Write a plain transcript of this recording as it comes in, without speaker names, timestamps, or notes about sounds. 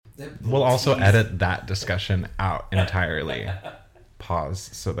We'll also edit that discussion out entirely. Pause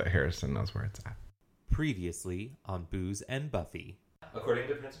so that Harrison knows where it's at. Previously on Booze and Buffy. According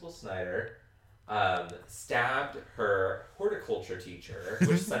to Principal Snyder, stabbed her horticulture teacher,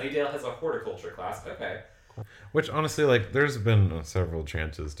 which Sunnydale has a horticulture class. Okay. Which, honestly, like, there's been several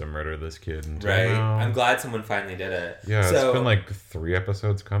chances to murder this kid. Right. Now. I'm glad someone finally did it. Yeah, it's been like 3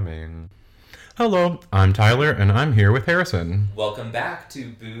 episodes coming. Hello, I'm Tyler, and I'm here with Harrison. Welcome back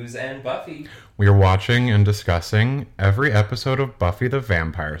to Booze and Buffy. We are watching and discussing every episode of Buffy the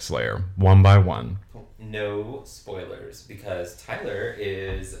Vampire Slayer, one by one. No spoilers, because Tyler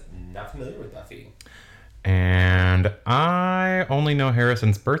is not familiar with Buffy. And I only know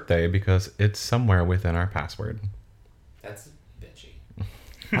Harrison's birthday because it's somewhere within our password. That's bitchy.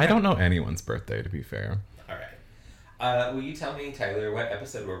 I don't know anyone's birthday, to be fair. All right. Will you tell me, Tyler, what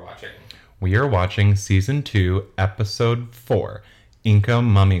episode we're watching? We are watching Season 2, Episode 4, Inca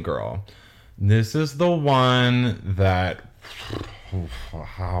Mummy Girl. This is the one that...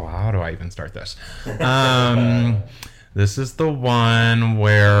 How do I even start this? This is the one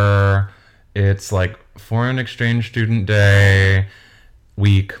where it's like foreign exchange student day,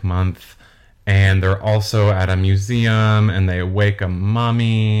 week, month, and they're also at a museum and they wake a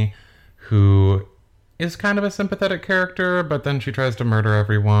mummy who is kind of a sympathetic character, but then she tries to murder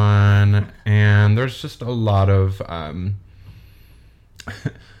everyone, and there's just a lot of how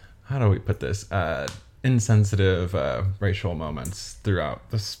do we put this, insensitive racial moments throughout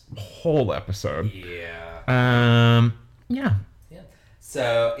this whole episode. Yeah. Yeah.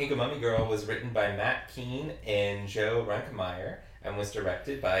 So, Inca Mummy Girl was written by Matt Keane and Joe Runkemeyer and was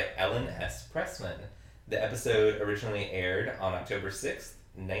directed by Ellen S. Pressman. The episode originally aired on October 6th,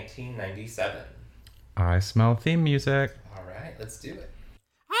 1997. I smell theme music. All right, let's do it.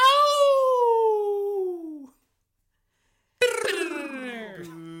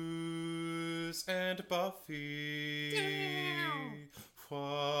 Booze and Buffy.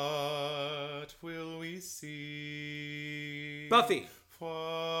 What will we see? Buffy.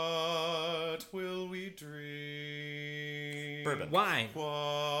 What will we drink? Bourbon. Wine.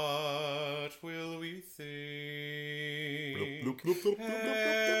 What will we think?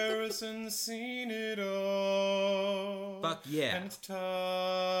 Harrison's seen it all. Fuck yeah. And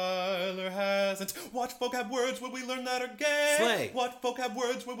Tyler hasn't. What vocab words will we learn that are gay? Slay. What vocab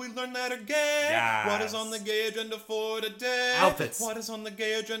words will we learn that are gay? Yes. What is on the gay agenda for today? Outfits. What is on the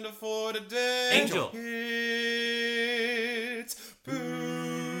gay agenda for today? Angel. It's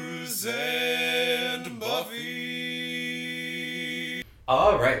Booze and Buffy.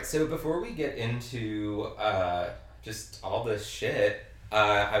 All right, so before we get into just all this shit,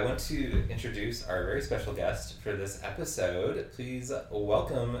 I want to introduce our very special guest for this episode. Please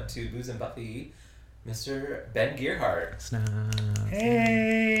welcome to Booze and Buffy, Mr. Ben Gearhart. Snap.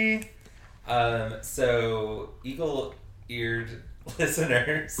 Hey! So eagle-eared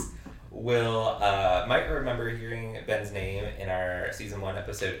listeners will might remember hearing Ben's name in our season 1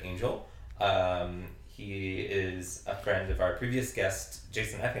 episode Angel. He is a friend of our previous guest,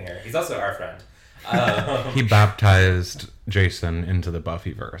 Jason Effinger. He's also our friend. He baptized Jason into the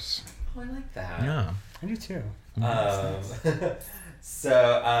Buffyverse. Oh, I like that. Yeah. I do too.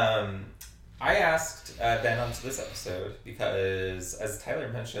 So I asked Ben onto this episode because, as Tyler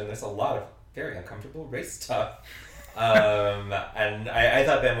mentioned, there's a lot of very uncomfortable race stuff. And I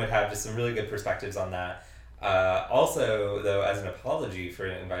thought Ben would have just some really good perspectives on that. Also, though, as an apology for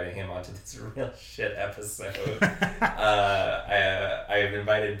inviting him onto this real shit episode, I've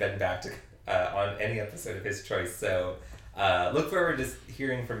invited Ben back to on any episode of his choice. So look forward to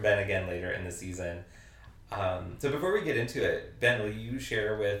hearing from Ben again later in the season. So before we get into it, Ben, will you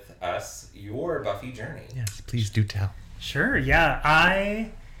share with us your Buffy journey? Yes, please do tell. Sure, yeah.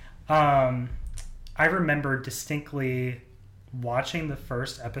 I remember distinctly watching the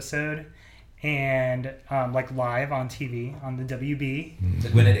first episode and like live on TV on the WB.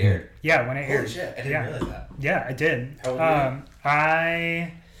 Like when it aired? Yeah, when it aired. Holy shit, I didn't realize that. Yeah, I did. How old were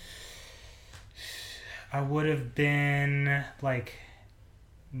you? I would have been like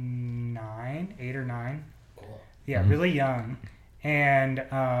 8 or 9. Cool. Yeah, really young. And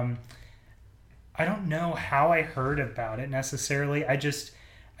I don't know how I heard about it necessarily. I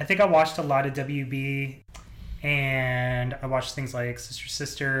think I watched a lot of WB, and I watched things like Sister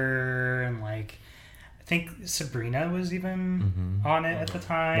Sister, and like I think Sabrina was even on it at the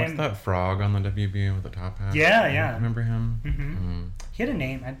time. What's that frog on the WB with the top hat? Yeah. Remember him? Mm-hmm. He had a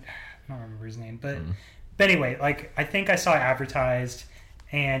name. I don't remember his name, but anyway, like I think I saw it advertised,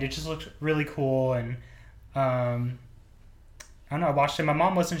 and it just looked really cool. And I don't know. I watched it. My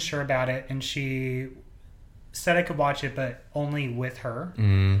mom wasn't sure about it, and she said I could watch it, but only with her,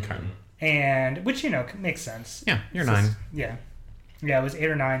 Okay. and which makes sense. Yeah, you're It's 9. just- yeah, it was 8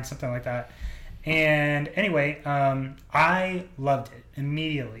 or 9, something like that. And anyway, I loved it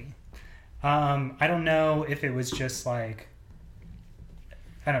immediately. I don't know if it was just like,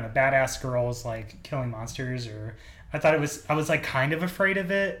 I don't know, badass girls like killing monsters, or I was like kind of afraid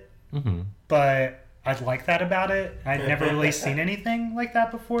of it, Mm-hmm. but I like that about it. I'd never really seen anything like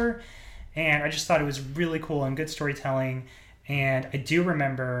that before, and I just thought it was really cool and good storytelling. And I do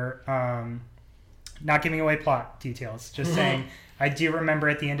remember, not giving away plot details, just saying, I do remember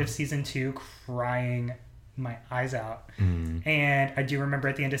at the end of season 2 crying my eyes out. And I do remember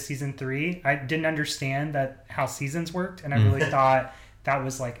at the end of season 3, I didn't understand how seasons worked, and I really thought that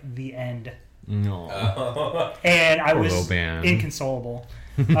was like the end. No. And I Poor was little band. inconsolable.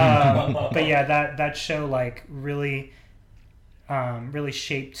 But yeah, that show like really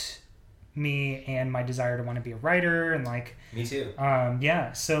shaped me and my desire to want to be a writer, and like Me too.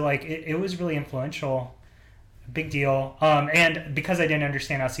 yeah, so like it was really influential, big deal. And because I didn't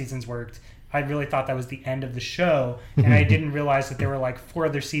understand how seasons worked, I really thought that was the end of the show, and I didn't realize that there were like 4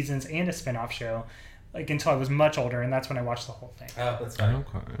 other seasons and a spin-off show, like until I was much older, and that's when I watched the whole thing. Oh, that's fine.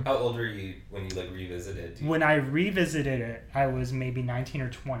 Okay. How old were you when you like revisited? When I revisited it, I was maybe 19 or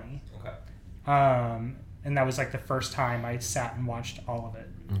 20. Okay. And that was like the first time I sat and watched all of it,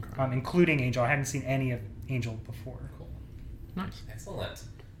 Okay. including Angel. I hadn't seen any of Angel before. Cool. Nice. Excellent.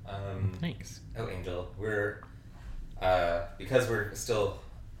 Thanks. Oh, Angel, we're because we're still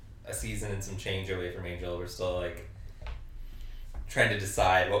a season and some change away from Angel. We're still like trying to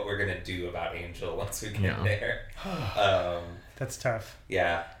decide what we're gonna do about Angel once we get there. That's tough.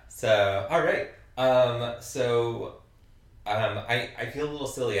 Yeah. So, all right. I feel a little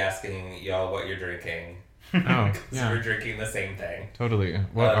silly asking y'all what you're drinking. Oh, 'Cause yeah. we're drinking the same thing. Totally.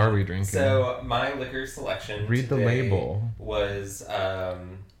 What are we drinking? So my liquor selection Read the today label. was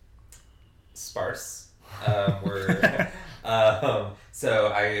sparse.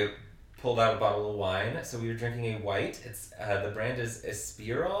 So I pulled out a bottle of wine. So we were drinking a white. It's the brand is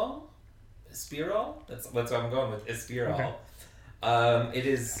Espirol. That's what I'm going with. Espirol. Okay. It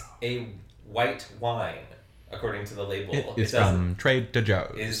is a white wine, according to the label. It is doesn't- from Trader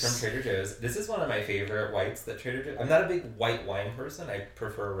Joe's. It is from Trader Joe's. This is one of my favorite whites that Trader Joe's. I'm not a big white wine person. I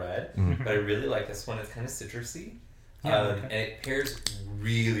prefer red, but I really like this one. It's kind of citrusy, and it pairs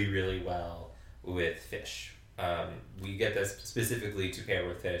really, really well with fish. We get this specifically to pair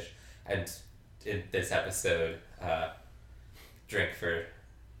with fish, and in this episode, drink for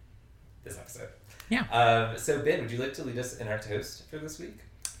this episode. Yeah. So Ben, would you like to lead us in our toast for this week?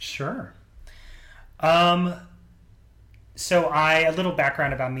 Sure. So a little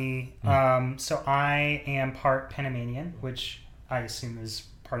background about me. So I am part Panamanian, which I assume is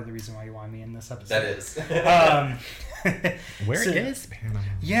part of the reason why you want me in this episode. That is. Where so- is Panama?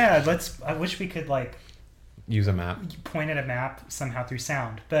 Yeah, I wish we could like Use a map. point at a map somehow through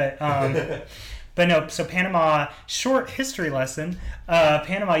sound, but no. So Panama, short history lesson.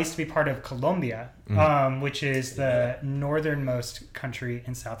 Panama used to be part of Colombia, which is the northernmost country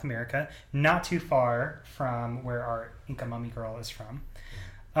in South America, not too far from where our Inca Mummy Girl is from.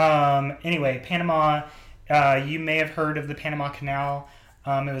 Anyway, Panama. You may have heard of the Panama Canal.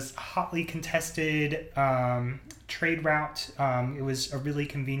 It was a hotly contested trade route. It was a really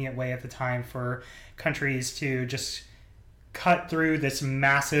convenient way at the time for countries to just cut through this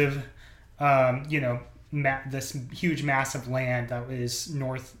massive, this huge mass of land that is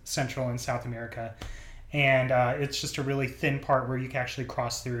North, Central, and South America. And it's just a really thin part where you can actually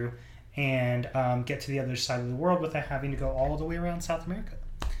cross through and get to the other side of the world without having to go all the way around South America.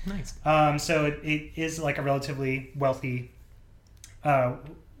 Nice. So it is like a relatively wealthy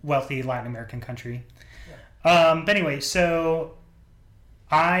Latin American country. But anyway, so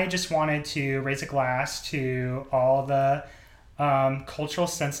I just wanted to raise a glass to all the cultural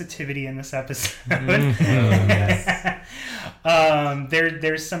sensitivity in this episode.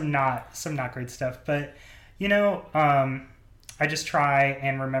 There's some not great stuff, but I just try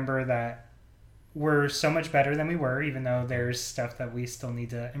and remember that we're so much better than we were, even though there's stuff that we still need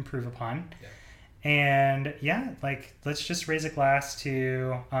to improve upon. Yeah. And let's just raise a glass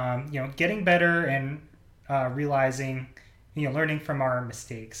to getting better and realizing, learning from our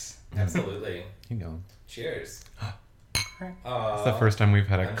mistakes. Absolutely. You go. Cheers. It's the first time we've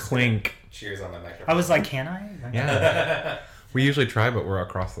had a I'm just clink. Cheers on the microphone. I was like, can I? Yeah. We usually try, but we're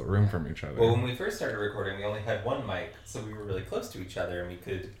across the room from each other. Well, when we first started recording, we only had one mic, so we were really close to each other, and we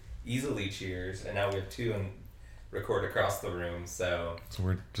could easily cheers. And now we have two and record across the room. So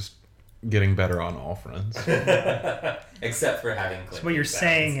we're just getting better on all fronts. except for having. So what you're sounds.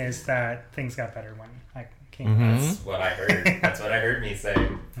 saying is that things got better when I came king. That's what I heard. That's what I heard me say.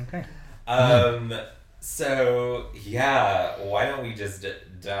 Okay. So yeah, why don't we just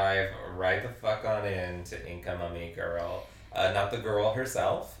dive right the fuck on into Inca Mummy Girl? Not the girl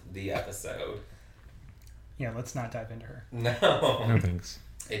herself, the episode. Yeah, let's not dive into her. No No, thanks.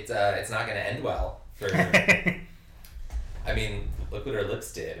 it's not gonna end well for. I mean, look what her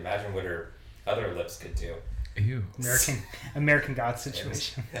lips did. Imagine what her other lips could do. Ew. American God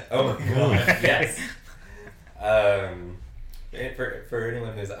situation. Oh my god, yes. For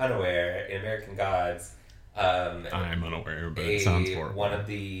anyone who's unaware, in American Gods, I'm unaware, but it sounds horrible. one of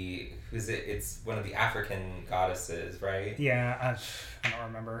the it's one of the African goddesses, right? Yeah, I don't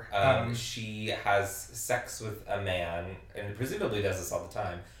remember. She has sex with a man, and presumably does this all the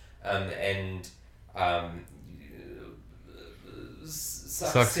time, and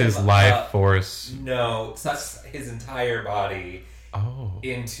sucks his life force. No, sucks his entire body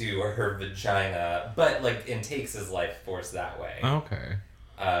into her vagina, but and takes his life force that way. Okay.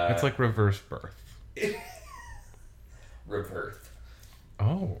 It's like reverse birth. Reverse.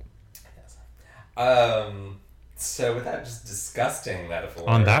 Oh. Yes. So with that just disgusting metaphor.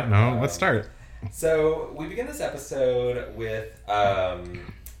 On that note, let's start. So we begin this episode with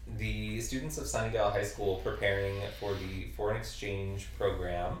the students of Sunnydale High School preparing for the foreign exchange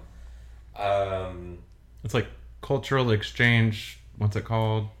program. It's like cultural exchange. What's it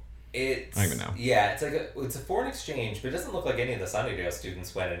called? I don't even know. Yeah, it's a foreign exchange, but it doesn't look like any of the Sunnydale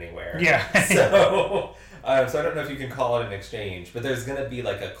students went anywhere. Yeah. So I don't know if you can call it an exchange, but there's gonna be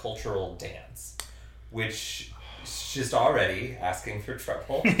like a cultural dance, which is just already asking for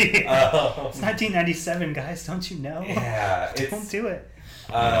trouble. It's 1997, guys. Don't you know? Yeah, don't do it.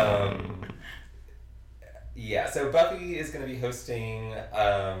 Yeah, so Buffy is going to be hosting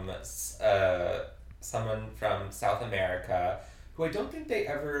someone from South America, who I don't think they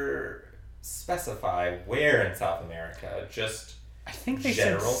ever specify where in South America, just I think they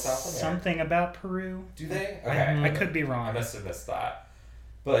general said South America. something about Peru. Do they? Okay. I could be I wrong. must have missed that.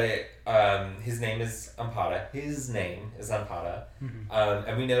 But his name is Ampata. Mm-hmm.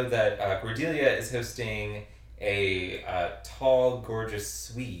 And we know that Cordelia is hosting a tall, gorgeous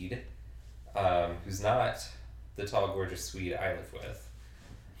Swede, who's not the tall, gorgeous Swede I live with,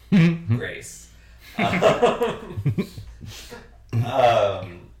 Grace.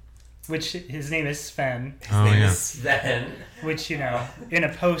 Which his name is Sven. His name is Sven. Which, in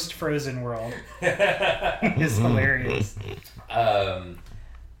a post-Frozen world, is hilarious.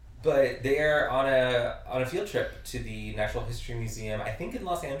 But they are on a field trip to the Natural History Museum, I think in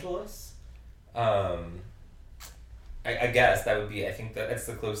Los Angeles. I guess that would be, I think that's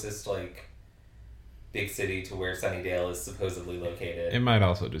the closest, big city to where Sunnydale is supposedly located. It might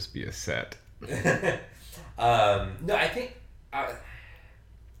also just be a set. No, I think...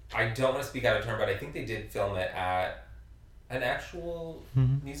 I don't want to speak out of turn, but I think they did film it at an actual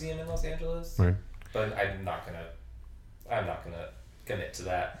museum in Los Angeles. Right. But I'm not gonna commit to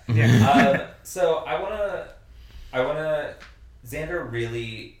that. Yeah. So I wanna Xander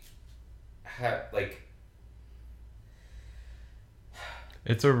really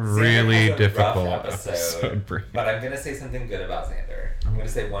it's a really Xander has a difficult rough episode. But I'm gonna say something good about Xander. I'm gonna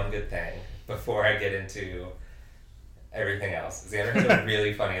say one good thing before I get into everything else. Xander has a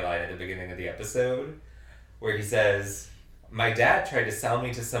really funny line at the beginning of the episode where he says, "My dad tried to sell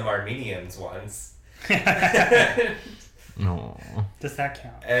me to some Armenians once." No. Does that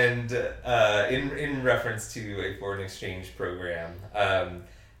count? And in reference to a foreign exchange program,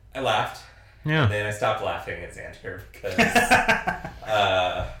 I laughed. Yeah. And then I stopped laughing at Xander because,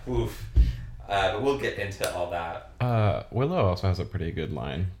 but we'll get into all that. Willow also has a pretty good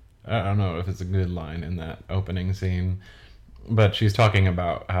line. I don't know if it's a good line in that opening scene, but she's talking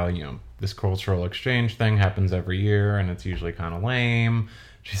about how, this cultural exchange thing happens every year and it's usually kind of lame.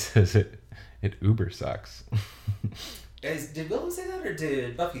 She says it uber sucks. Did Willow say that or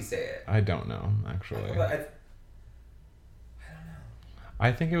did Buffy say it? I don't know, actually. I don't know.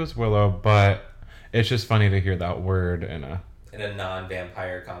 I think it was Willow, but it's just funny to hear that word in a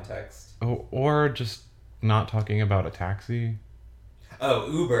non-vampire context. Or just not talking about a taxi.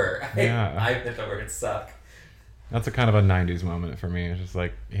 Oh, Uber. Yeah. I think the words suck. That's a kind of a 90s moment for me. It's just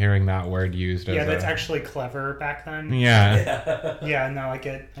hearing that word used as that's actually clever back then. Yeah. Yeah, no, I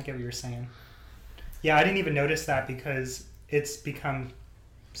get what you're saying. Yeah, I didn't even notice that because it's become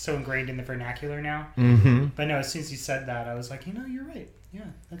so ingrained in the vernacular now. Mm-hmm. But no, as soon as you said that, I was like, you're right. Yeah,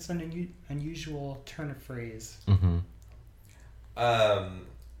 that's an unusual turn of phrase. Mm-hmm.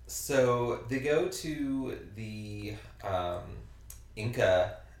 So they go to the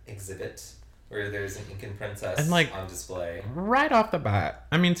Inca exhibit where there's an Incan princess And on display. Right off the bat.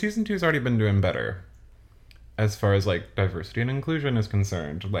 I mean, season 2's already been doing better. as far as like diversity and inclusion is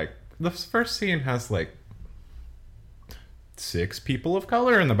concerned. Like the first scene has like 6 people of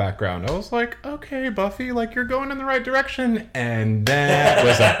color in the background. I was like, okay, Buffy, like you're going in the right direction, and that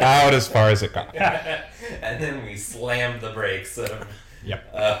was about as far as it got. And then we slammed the brakes.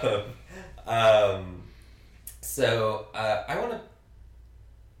 Yep. So I want to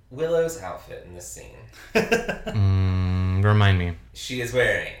Willow's outfit in this scene. Remind me. She is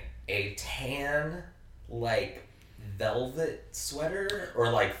wearing a tan, like, velvet sweater,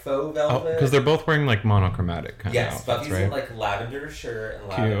 or like faux velvet. Because they're both wearing like monochromatic kind of outfits, Buffy's right? in like lavender shirt and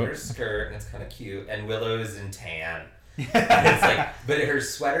lavender skirt, and it's kind of cute. And Willow is in tan. And it's like, but her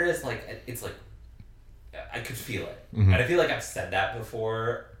sweater is like, it's like, I could feel it, and I feel like I've said that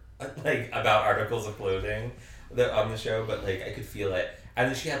before, like about articles of clothing on the show, but like I could feel it. And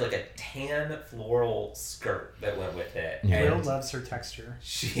then she had like a tan floral skirt that went with it. Yeah. Will loves her texture.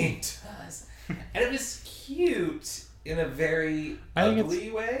 She does. And it was cute in a very I think ugly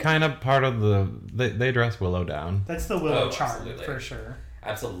way. Kind of part of they dress Willow down. That's the Willow charm, absolutely. for sure.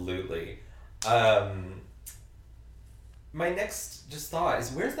 Absolutely. My next just thought is,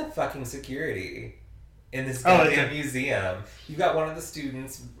 where's the fucking security in this goddamn museum? You got one of the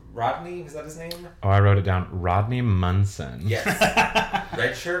students, Rodney, was that his name? Oh, I wrote it down. Rodney Munson. Yes.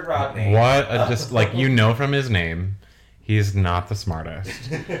 Red shirt Rodney. What just like from his name, he's not the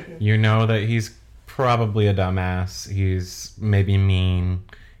smartest. You know that he's probably a dumbass. He's maybe mean,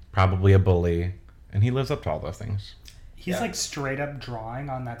 probably a bully, and he lives up to all those things. He's like straight up drawing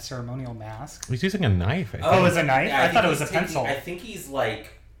on that ceremonial mask. He's using a knife. I think. Oh, it was a knife? Yeah, I thought it he's was a pencil. I think he's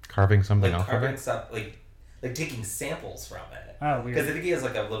like carving something off of carving it. some like taking samples from it. Oh, weird. Because I think he has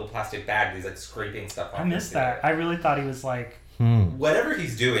like a little plastic bag that he's like scraping stuff off. I missed that. I really thought he was like... Whatever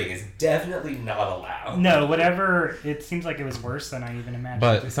he's doing is definitely not allowed. No, whatever. It seems like it was worse than I even imagined.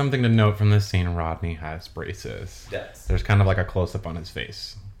 But something to note from this scene, Rodney has braces. Yes. There's kind of like a close-up on his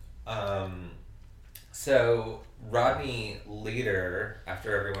face. So Rodney later,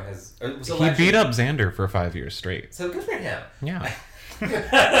 after everyone has... He beat up Xander for 5 years straight. So good for him. Yeah.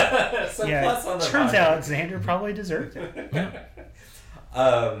 So yeah, plus on the turns body. out Xander probably deserved it.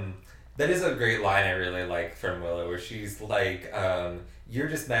 That is a great line I really like from Willow, where she's like, you're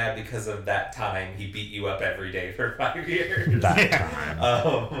just mad because of that time he beat you up every day for 5 years.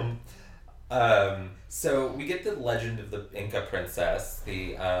 That time. So we get the legend of the Inca princess,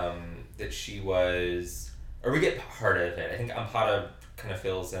 that she was, or we get part of it. I think Ampada kind of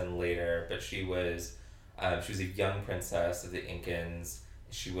fills in later, but she was a young princess of the Incans.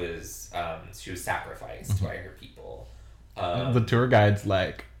 She was sacrificed by her people. The tour guide's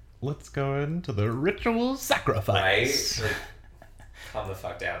like, let's go into the ritual sacrifice. Right? Like, calm the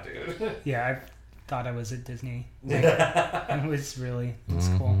fuck down, dude. Yeah, I thought I was at Disney. It was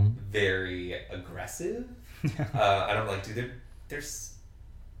cool. Very aggressive. I don't like, dude, they're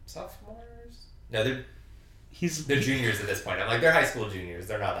sophomores? No, they're juniors at this point. I'm like, they're high school juniors.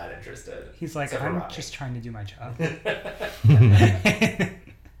 They're not that interested. He's like, Except for I'm Rodney. just trying to do my job.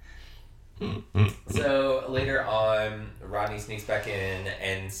 So later on, Rodney sneaks back in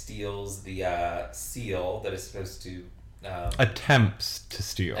and steals the seal that is supposed to... Attempts to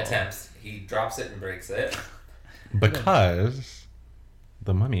steal. He drops it and breaks it. Because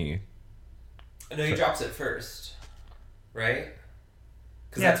the mummy... No, he drops it first. Right?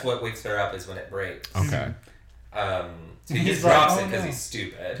 Because Yeah. that's what wakes her up, is when it breaks. Okay. So he He's just like, drops "Oh, it because no." he's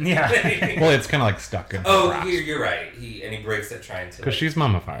stupid. Yeah. Well, it's kind of like stuck in Oh, her you're right. He breaks it trying to... because she's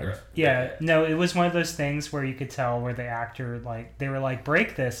mummified. Yeah, no, it was one of those things where you could tell where the actor, like, they were like,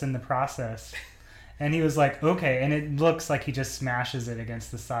 break this in the process. And he was like, okay. And it looks like he just smashes it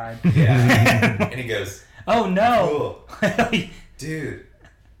against the side. Yeah. And he goes, Oh, no. cool. Dude,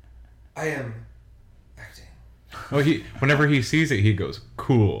 I am acting. Oh, whenever he sees it, he goes,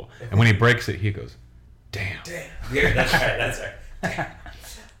 cool. And when he breaks it, he goes, damn. Damn. Yeah, that's right.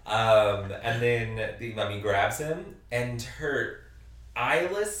 Damn. And then the mummy grabs him, and her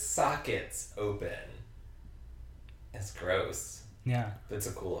eyeless sockets open. It's gross. Yeah. But it's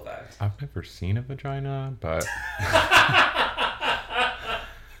a cool effect. I've never seen a vagina, but...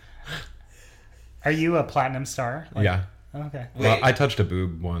 Are you a platinum star? Like- yeah. Okay. Well, Wait. I touched a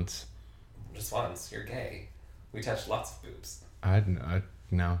boob once. Just once. You're gay. We touched lots of boobs. I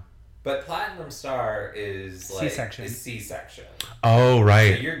no. But platinum star is like... C-section. Is C-section. Oh, So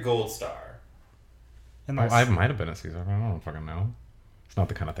right. you're gold star. Oh, Unless, I might have been a Caesar. I don't fucking know. It's not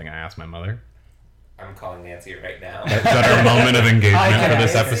the kind of thing I asked my mother. I'm calling Nancy right now. Is that our moment of engagement for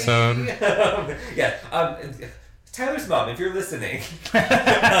this Nancy. episode? Yeah. Tyler's mom, if you're listening.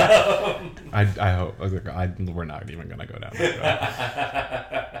 I hope. We're not even going to go down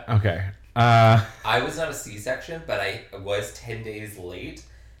that road. Okay. I was not a C-section, but I was 10 days late.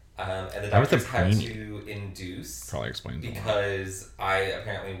 And the I was a doctors had preemie. to induce Probably explains a lot. because I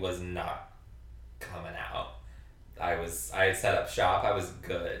apparently was not coming out. I had set up shop. I was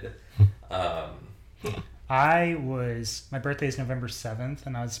good. My birthday is November 7th,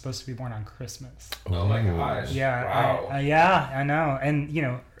 and I was supposed to be born on Christmas. Oh my gosh. Yeah. Wow. I know. And,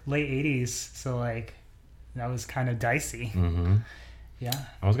 late 80s, so, like, that was kind of dicey. Mm-hmm. Yeah.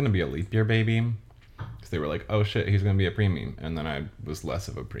 I was gonna be a leap year baby because they were like, "Oh shit, he's gonna be a preemie," and then I was less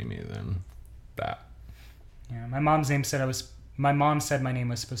of a preemie than that. Yeah. My mom said my name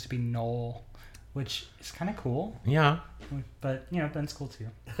was supposed to be Noel, which is kind of cool. Yeah, But, Ben's cool, too.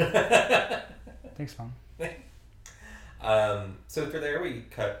 Thanks, Mom. So for there, we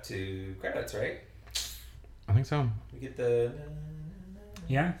cut to credits, right? I think so. We get the...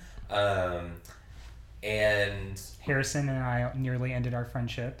 Yeah. And... Harrison and I nearly ended our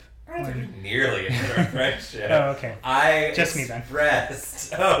friendship. I don't think we nearly ended our friendship. Oh, okay. I Just me, then.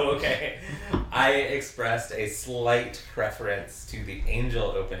 expressed... Oh, okay. I expressed a slight preference to the Angel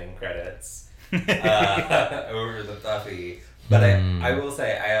opening credits over the Buffy. But I will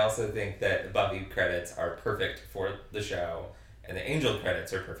say, I also think that the Buffy credits are perfect for the show, and the Angel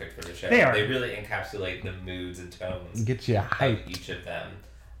credits are perfect for the show. They are. They really encapsulate the moods and tones Get you of hyped. each of them.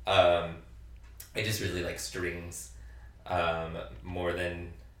 I just really like strings more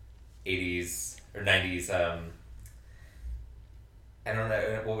than 80s or 90s. I don't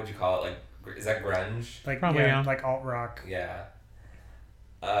know, what would you call it? Like, is that grunge? Like, Probably, yeah. like alt rock. Yeah.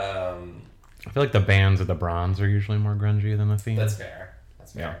 I feel like the bands of the bronze are usually more grungy than the theme. That's fair.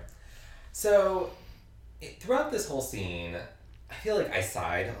 That's fair. Yeah. So, throughout this whole scene, I feel like I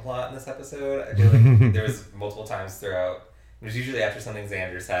sighed a lot in this episode. I feel like there was multiple times throughout. It was usually after something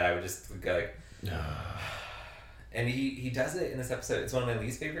Xander said, I would just go like... And he does it in this episode. It's one of my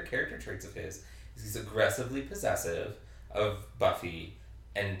least favorite character traits of his. He's aggressively possessive of Buffy,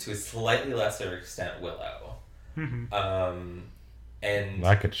 and to a slightly lesser extent, Willow. Mm-hmm. And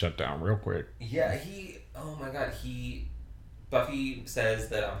That could shut down real quick. yeah, oh my god, Buffy says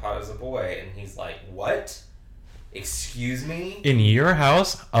that I'm hot as a boy, and he's like, what? Excuse me? In your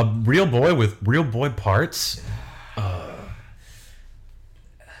house, a real boy with real boy parts?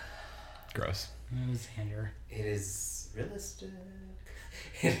 Gross. Xander. It is realistic.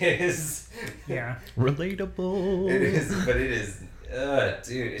 It is. Yeah. Relatable. It is, but it is.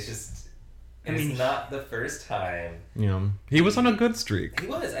 Dude, it's just. I mean, It's not the first time. Yeah. He was on a good streak. He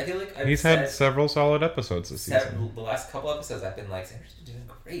was. I feel like He's had several solid episodes this season. The last couple episodes, I've been like, Xander's been doing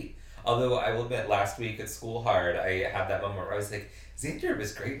great. Although I will admit, last week at School Hard, I had that moment where I was like, Xander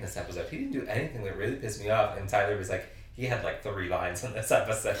was great in this episode. He didn't do anything that really pissed me off. And Tyler was like, he had like 3 lines in this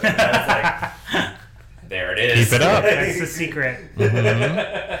episode. And I was like, there it is. Keep it up. That's the secret.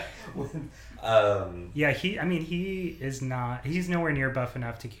 Yeah, he's nowhere near buff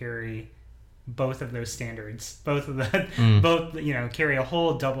enough to carry both of those standards. Both, carry a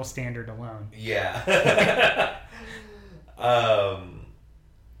whole double standard alone. Yeah. So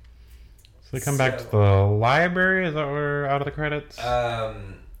they come back to the library? Is that where we're out of the credits?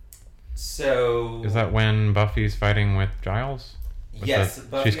 So Is that when Buffy's fighting with Giles? yes,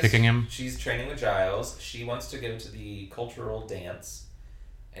 Buffy she's kicking him? She's training with Giles. She wants to go to the cultural dance,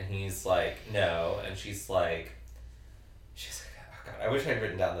 and he's like, no. And she's like, oh god, I wish I'd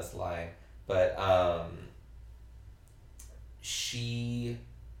written down this line, but she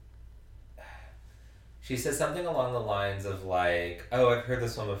says something along the lines of like, oh, I've heard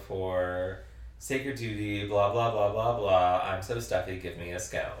this one before. Sacred duty, blah, blah, blah, blah, blah. I'm so stuffy, give me a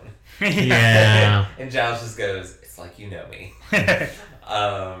scone. Yeah. And Giles just goes, it's like you know me.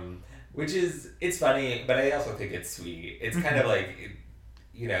 Which is, it's funny, but I also think it's sweet. It's kind of like,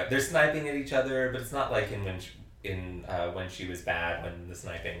 they're sniping at each other, but it's not like when she was bad, when the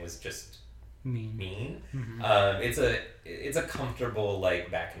sniping was just mean. Mm-hmm. It's a comfortable,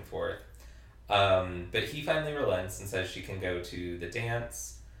 like, back and forth. But he finally relents and says she can go to the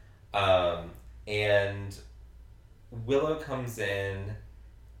dance. And Willow comes in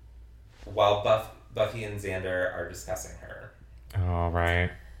while Buffy and Xander are discussing her. Oh, right.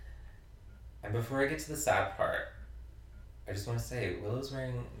 And before I get to the sad part, I just want to say Willow's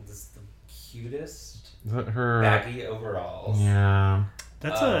wearing the cutest Is that her? baggy overalls. Yeah.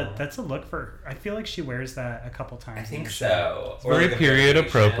 That's a look for her. I feel like she wears that a couple times. I in think the show. so. It's very period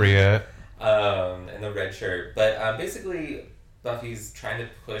appropriate. And the red shirt. But basically, Buffy's trying to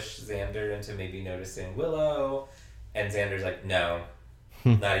push Xander into maybe noticing Willow, and Xander's like, no,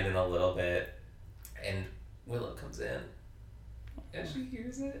 not even a little bit. And Willow comes in, and she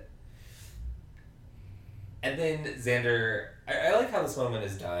hears it. And then Xander, I like how this moment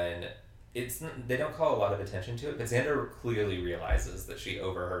is done. they don't call a lot of attention to it, but Xander clearly realizes that she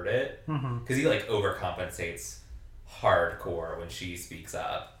overheard it because he like overcompensates hardcore when she speaks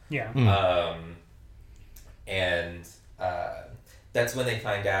up. Yeah. And that's when they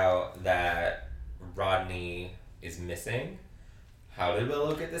find out that Rodney is missing. How did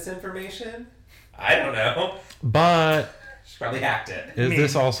Willow get this information? I don't know. But She probably hacked it. is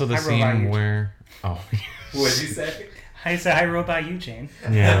this also the I wrote about scene you. where... Oh, What'd you say? I said I wrote by you, Jane.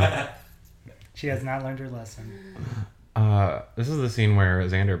 yeah. She has not learned her lesson. This is the scene where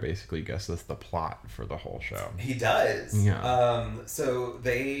Xander basically guesses the plot for the whole show. He does. Yeah. So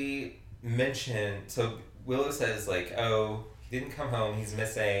they mention... So Willow says, like, oh, he didn't come home. He's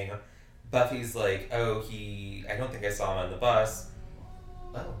missing. Buffy's like, oh, I don't think I saw him on the bus.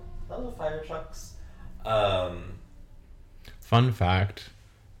 Oh, hello, fire trucks. Fun fact,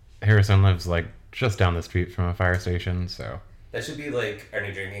 Harrison lives like just down the street from a fire station, so That should be like our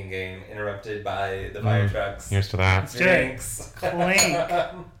new drinking game, interrupted by the fire trucks. here's to that. Drinks. Clink.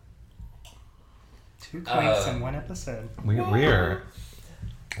 2 clinks in one episode. We're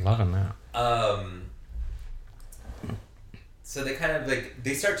loving that. So they kind of like,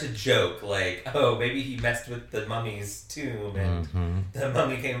 they start to joke like, oh, maybe he messed with the mummy's tomb and the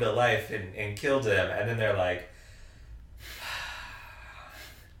mummy came to life and killed him. And then they're like,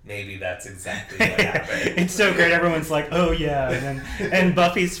 maybe that's exactly what happened. It's so great. Everyone's like, "Oh yeah," and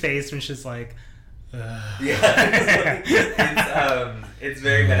Buffy's face when she's like, Yeah, it's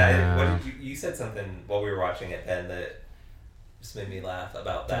very good. Yeah. What did you said something while we were watching it, Ben, that just made me laugh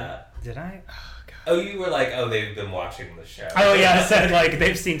about that. Did I? Oh, God. Oh, you were like, oh, they've been watching the show. Oh yeah, I said like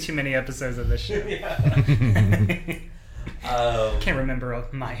they've seen too many episodes of this show. Can't remember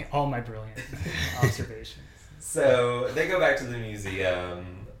all my brilliant observations. So they go back to the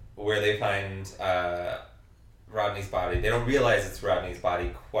museum where they find Rodney's body. They don't realize it's Rodney's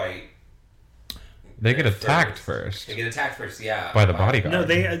body quite. They get attacked first They get attacked first, yeah. by the bodyguard. No,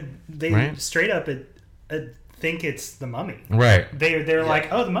 they Right? straight up think it's the mummy. Right. They're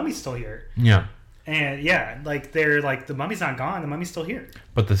like, oh, the mummy's still here, Yeah. and yeah, like they're like, the mummy's not gone, the mummy's still here.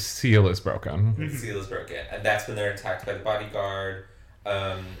 But the seal is broken. The seal is broken, and that's when they're attacked by the bodyguard.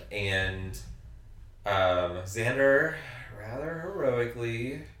 And Xander, rather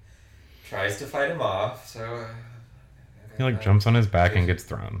heroically, tries to fight him off. So He like jumps on his back and gets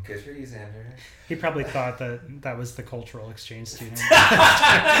thrown. Good for you, Xander. He probably thought that was the cultural exchange student.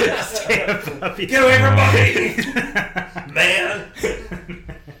 Stay above you. Get away from Buffy, man.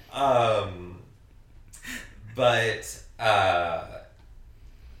 But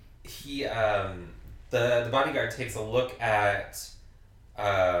he the bodyguard takes a look at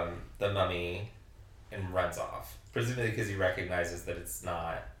the mummy and runs off, presumably because he recognizes that it's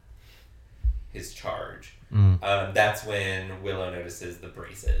not his charge. That's when Willow notices the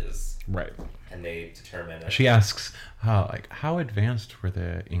braces, Right. and they determine She asks, how advanced were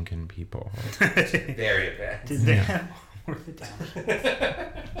the Incan people? very advanced. Did they Yeah. have more of it down?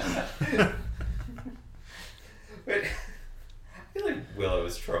 But I feel like Willow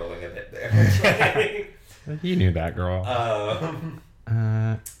was trolling a bit there. You knew that, girl.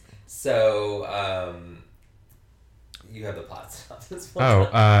 So you have the plot synopsis.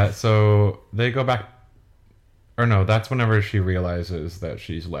 one. So they go back. Or no, that's whenever she realizes that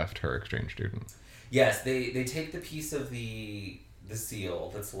she's left her exchange student. Yes, they take the piece of the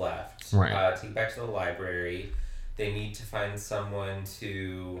seal that's left. Right. Take it back to the library. They need to find someone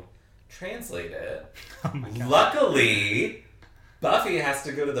to translate it. Oh my God. Luckily, Buffy has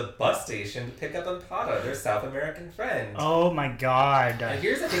to go to the bus station to pick up Ampata, their South American friend. Oh my God. And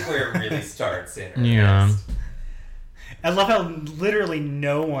here's, I think, where it really starts in earnest. Yeah. I love how literally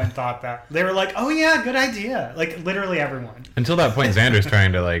no one thought that. They were like, oh yeah, good idea. Like literally everyone. Until that point, Xander's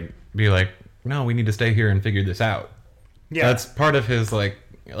trying to be like, no, we need to stay here and figure this out. Yeah. That's part of his like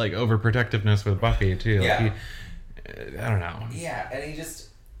overprotectiveness with Buffy too. Like, Yeah. I don't know. Yeah, and he just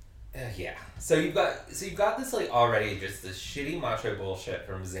yeah. So you've got this like already just this shitty macho bullshit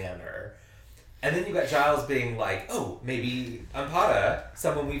from Xander. And then you've got Giles being like, oh, maybe Ampata,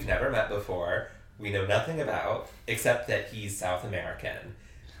 someone we've never met before, we know nothing about, except that he's South American.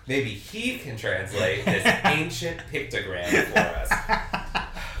 Maybe he can translate this ancient pictogram for us.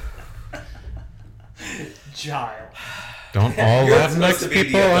 Giles. Don't all You're supposed to Latinx be the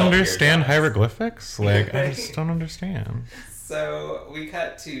people adult here, understand Giles. hieroglyphics? Like, I just don't understand. So we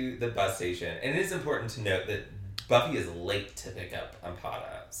cut to the bus station, and it is important to note that Buffy is late to pick up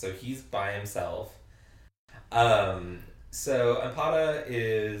Ampata, so he's by himself. So Ampata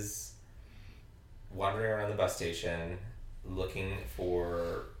is wandering around the bus station looking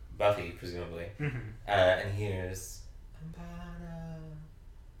for Buffy, presumably, Mm-hmm. and hears Ampata,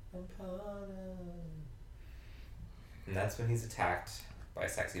 Ampata. And that's when he's attacked by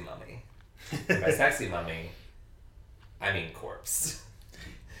Sexy Mummy. And by Sexy Mummy, I mean corpse.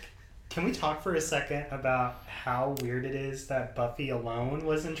 Can we talk for a second about how weird it is that Buffy alone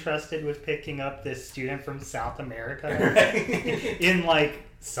was entrusted with picking up this student from South America in like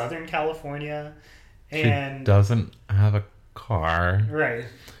Southern California? And She doesn't have a car. right.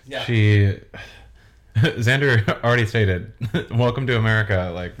 Yeah. Xander already stated, "Welcome to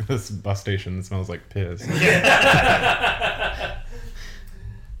America." Like, this bus station smells like piss.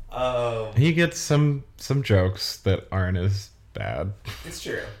 He gets some jokes that aren't as bad. It's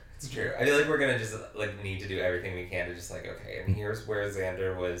true. It's true. I feel like we're gonna just like need to do everything we can to just like, okay, and here's where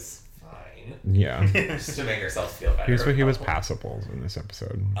Xander was fine, Yeah. just to make ourselves feel better. Here's where he was passable in this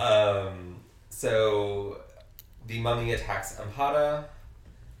episode. So the mummy attacks Ampata.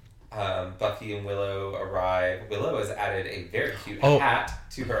 Buffy and Willow arrive. Willow has added a very cute hat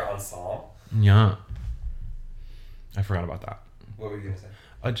to her ensemble. Yeah. I forgot about that. What were you gonna say?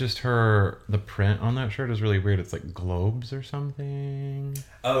 Just the print on that shirt is really weird. It's like globes or something.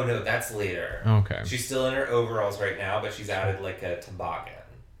 Oh no, that's later. Okay. She's still in her overalls right now, but she's added like a toboggan.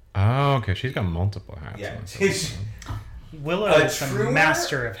 Oh, okay. She's got multiple hats. Yeah. on this episode. Willow is the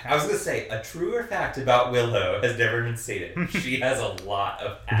master of I was hats. gonna say a truer fact about Willow has never been stated. She has a lot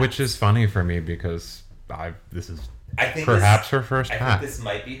of hats. Which is funny for me because this is I think perhaps her first I hat. think this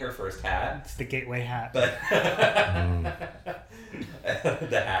might be her first hat, It's the gateway hat. but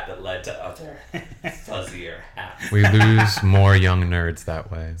the hat that led to other fuzzier hats. We lose more young nerds that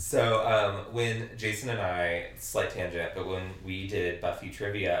way. So when Jason and I, slight tangent, but when we did Buffy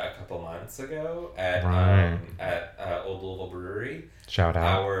trivia a couple months ago at Right. Old Louisville Brewery, Shout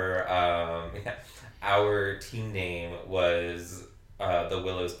out. our team name was the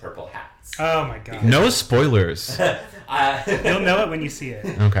Willow's Purple Hats. Oh my god. No spoilers. You'll know it when you see it.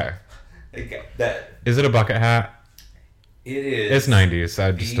 Okay. That Is it a bucket hat? it is. It's 90s.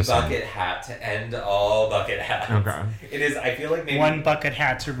 I just The assumed. bucket hat to end all bucket hats. Okay. It is. I feel like maybe One bucket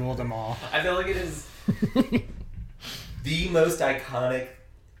hat to rule them all. I feel like it is the most iconic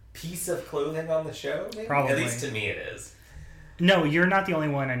piece of clothing on the show. Maybe? Probably. At least to me, it is. No, you're not the only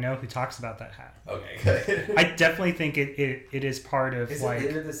one I know who talks about that hat. Okay, good. I definitely think it is part of Is like. it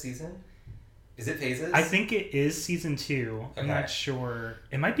later this season? Is it phases? I think it is season 2. I'm Okay. not sure.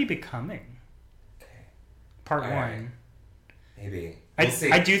 It might be Becoming. Okay. Part All 1. right. Maybe. We'll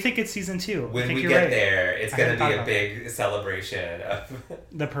see. I do think it's season 2. I When think we you're get right. there, it's I going to hadn't be thought a about big celebration of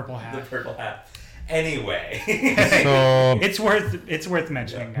The purple the hat. purple hat. Anyway. So, It's worth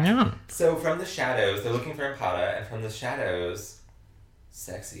mentioning. Guys. yeah. So from the shadows, they're looking for Ampata, and from the shadows,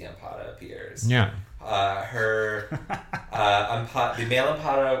 sexy Ampata appears. Yeah. The male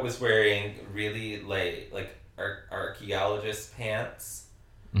Ampata was wearing really like archaeologist pants,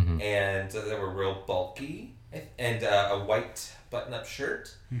 Mhm. and they were real bulky, and a white button-up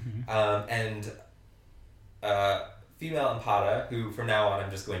shirt, and female Ampata, who from now on I'm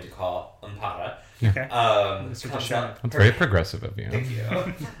just going to call Ampata. Okay. Comes what you should. up. That's very progressive of you. Thank you.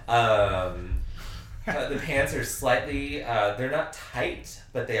 The pants are slightly, they're not tight,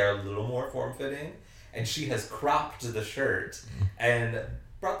 but they are a little more form-fitting. And she has cropped the shirt and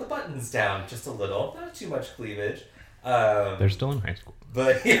brought the buttons down just a little. Not too much cleavage. They're still in high school.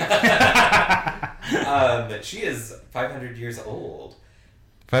 But yeah. She is 500 years old.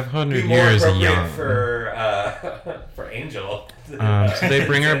 500 Be more years appropriate young. for Angel. So they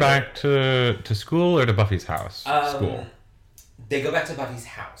bring her back to school or to Buffy's house? School. They go back to Buffy's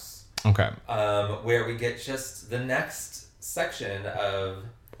house. Okay. Where we get just the next section of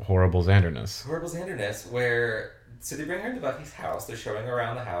Horrible Xanderness. Horrible Xanderness, so they bring her to Buffy's house. They're showing her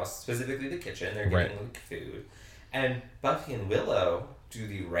around the house, specifically the kitchen. They're getting like food, and Buffy and Willow do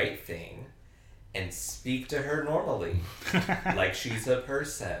the right thing and speak to her normally, like she's a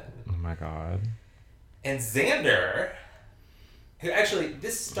person. Oh my god. And Xander, who actually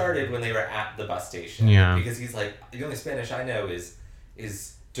this started when they were at the bus station, Yeah. because he's like, the only Spanish I know is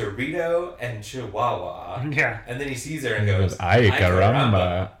Dorito and Chihuahua. Yeah. And then he sees her and goes, Ay,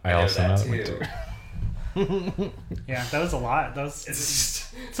 caramba. I know also that know too. Yeah, that was a lot. It's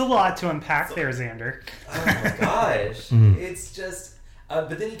just, It's a lot to unpack there, Xander. oh my gosh. Mhm. It's just,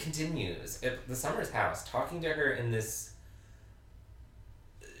 but then he continues at the Summers house, talking to her in this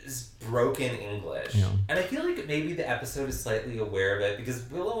broken English. Yeah. And I feel like maybe the episode is slightly aware of it, because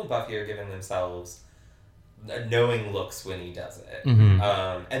Willow and Buffy are giving themselves knowing looks when he does it.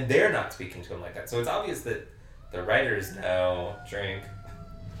 Mhm. And they're not speaking to him like that. So it's obvious that the writers know, drink,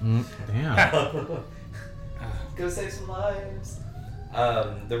 Damn. go save some lives.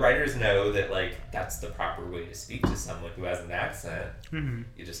 The writers know that, like, that's the proper way to speak to someone who has an accent. Mm-hmm.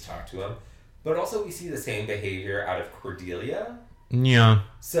 You just talk to them. But also we see the same behavior out of Cordelia. Yeah.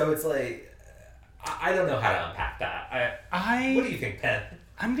 So it's like, I don't know how to unpack that. What do you think, Penn?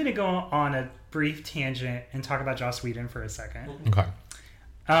 I'm going to go on a brief tangent and talk about Joss Whedon for a second. Okay.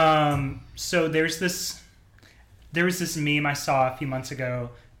 So there was this meme I saw a few months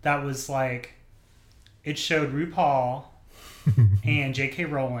ago that was like, it showed RuPaul and J.K.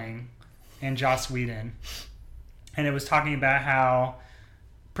 Rowling and Joss Whedon, and it was talking about how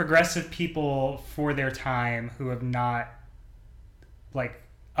progressive people for their time who have not like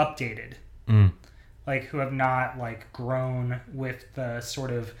updated, like who have not like grown with the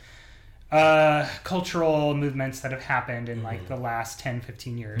sort of cultural movements that have happened in like the last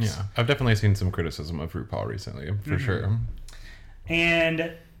 10-15 years. Yeah, I've definitely seen some criticism of RuPaul recently, for sure.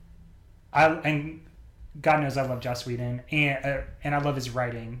 And God knows I love Joss Whedon, and I love his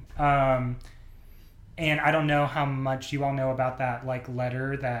writing. And I don't know how much you all know about that like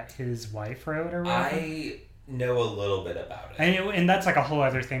letter that his wife wrote or whatever. I know a little bit about it. And that's like a whole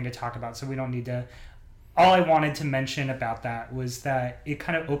other thing to talk about, so we don't need to. All I wanted to mention about that was that it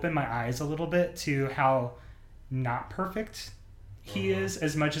kind of opened my eyes a little bit to how not perfect he is,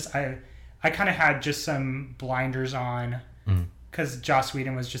 as much as I kind of had just some blinders on, because Joss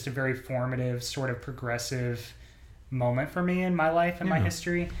Whedon was just a very formative, sort of progressive moment for me in my life and my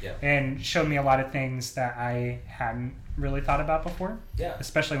history, and showed me a lot of things that I hadn't really thought about before,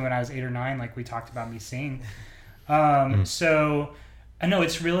 especially when I was 8 or 9, like we talked about me seeing. So I know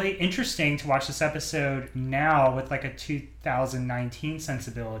it's really interesting to watch this episode now with like a 2019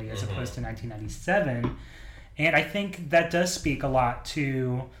 sensibility as opposed to 1997, and I think that does speak a lot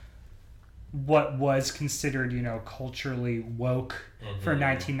to what was considered, you know, culturally woke for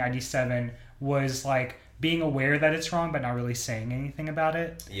 1997 was like being aware that it's wrong but not really saying anything about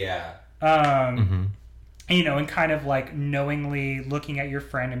it. Yeah. You know, and kind of like knowingly looking at your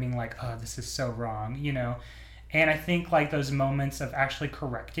friend and being like, oh, this is so wrong, you know. And I think like those moments of actually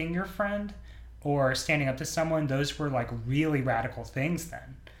correcting your friend or standing up to someone, those were like really radical things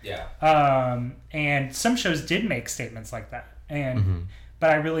then. Yeah. And some shows did make statements like that. And but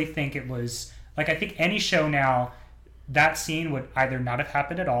I really think it was like, I think any show now, that scene would either not have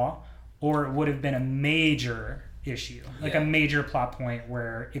happened at all, or it would have been a major issue, like a major plot point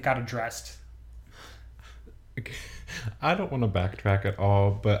where it got addressed. I don't want to backtrack at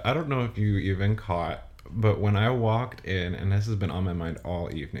all, but I don't know if you even caught, but when I walked in, and this has been on my mind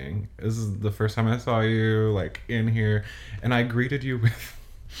all evening, this is the first time I saw you like in here, and I greeted you with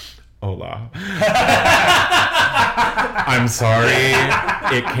hola. I'm sorry.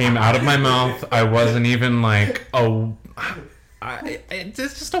 It came out of my mouth. I wasn't even like, it's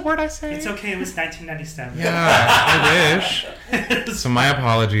just a word I say. It's okay. It was 1997. Yeah, I wish. So my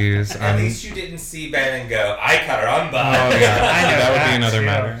apologies. At least you didn't see Ben and go, I caramba. Oh yeah, I know that would be another too.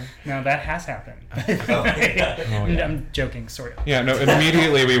 matter. No, that has happened. Oh, yeah. I'm joking, sort of. Yeah, no.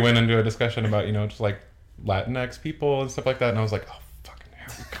 Immediately we went into a discussion about, you know, just like Latinx people and stuff like that, and I was like, oh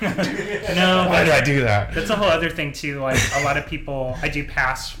fucking hell. No, Why did I do that? that's a whole other thing too. Like a lot of people, I do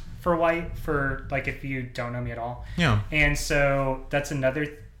pass for white for like if you don't know me at all. Yeah. And so that's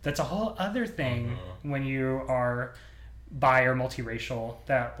a whole other thing when you are bi or multiracial,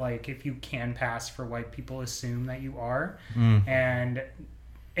 that like if you can pass for white, people assume that you are. And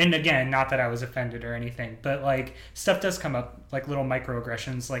again, not that I was offended or anything, but like stuff does come up, like little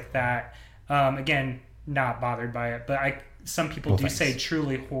microaggressions like that. Again, not bothered by it, but some people do say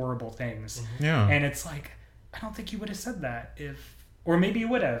truly horrible things. Yeah. And it's like, I don't think you would have said that or maybe you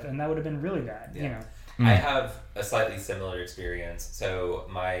would have, and that would have been really bad, you know. I have a slightly similar experience. So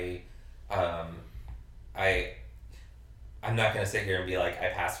my, I'm not going to sit here and be like, I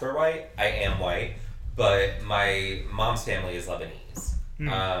pass for white. I am white, but my mom's family is Lebanese.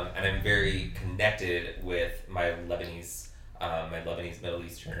 And I'm very connected with my Lebanese Middle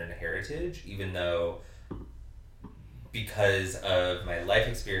Eastern heritage, even though because of my life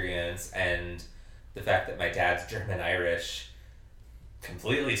experience and the fact that my dad's German-Irish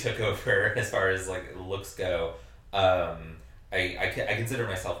completely took over as far as like looks go. I consider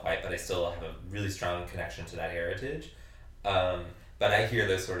myself white, but I still have a really strong connection to that heritage. But I hear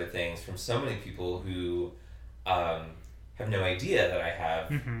those sort of things from so many people who have no idea that I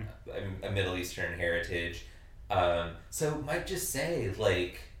have a Middle Eastern heritage. So might just say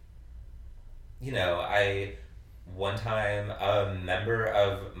like, you know, one time a member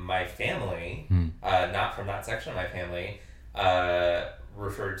of my family, not from that section of my family,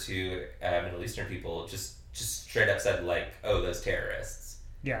 referred to Middle Eastern people, just straight up said like, oh, those terrorists.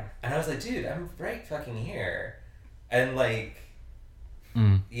 Yeah. And I was like, dude, I'm right fucking here. And like,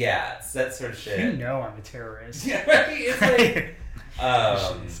 Yeah, it's that sort of shit. You know I'm a terrorist. Yeah, right. It's like,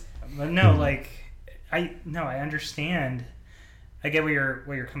 But no, like I understand. I get where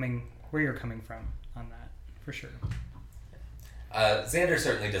you're coming from on that for sure. Xander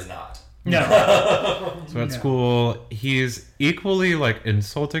certainly does not. No. So at school, he's equally like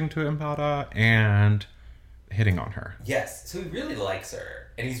insulting to Impata and hitting on her. Yes, so he really likes her,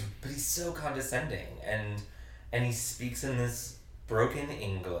 and he's so condescending, and he speaks in this broken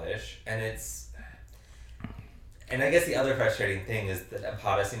English, and I guess the other frustrating thing is that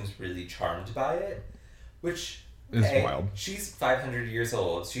Impata seems really charmed by it, which Is wild. She's 500 years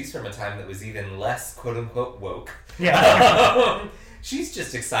old. She's from a time that was even less quote unquote woke. Yeah. She's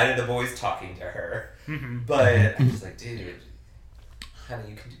just excited the boy's talking to her, Mm-hmm. but I'm just like, dude,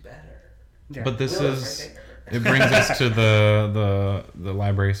 honey, you can do better. Yeah. But this Willow's is right there. it brings us to the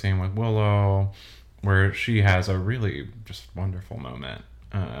library scene with Willow, where she has a really just wonderful moment.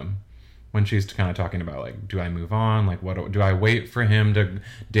 When she's kind of talking about like, do I move on? Like, what do I wait for him to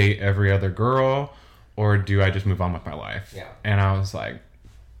date every other girl, or do I just move on with my life? Yeah. And I was like,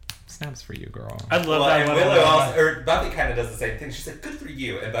 snaps for you, girl. I love Well, that. and little Willow moment. also, or Buffy kind of does the same thing. She's like, good for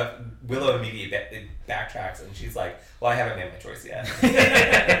you. And Willow immediately backtracks and she's like, well, I haven't made my choice yet.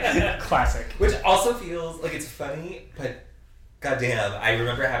 Classic. Which also feels like it's funny, but goddamn, I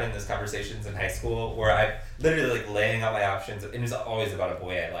remember having those conversations in high school where I literally like laying out my options, and it was always about a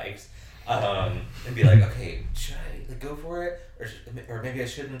boy I liked. And be like, okay, should I like go for it? Or maybe I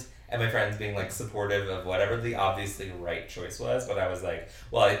shouldn't? And my friends being like supportive of whatever the obviously right choice was, but I was like,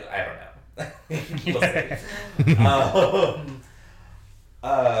 well, I don't know. We'll see.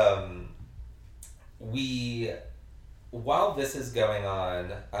 While this is going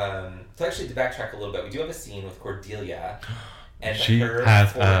on, so actually to backtrack a little bit, we do have a scene with Cordelia and She her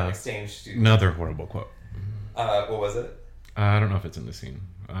has foreign exchange student. Another horrible quote. What was it? I don't know if it's in the scene.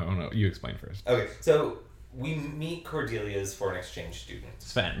 I don't know. You explain first. Okay, so we meet Cordelia's foreign exchange student,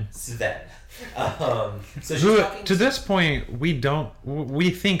 Sven. Sven. So she's Who, talking to this point, we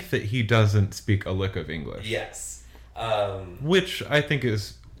think that he doesn't speak a lick of English. Yes. Which I think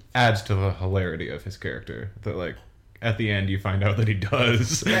adds to the hilarity of his character. That like at the end you find out that he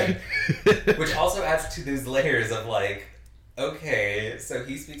does. Right. Which also adds to those layers of like, okay, so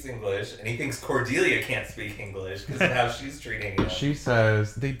he speaks English and he thinks Cordelia can't speak English because of how she's treating him. She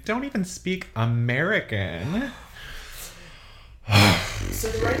says they don't even speak American. So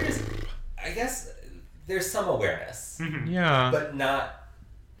the writers, I guess, there's some awareness, Yeah. but not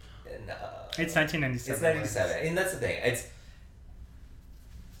enough. It's 1997. It's 1997, and that's the thing.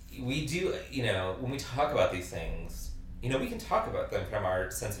 We do, when we talk about these things, we can talk about them from our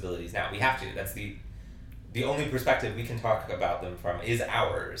sensibilities now. We have to. That's the only perspective we can talk about them from is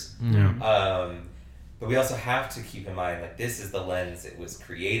ours. Yeah. But we also have to keep in mind, like, this is the lens it was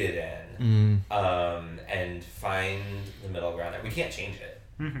created in, and find the middle ground there. We can't change it.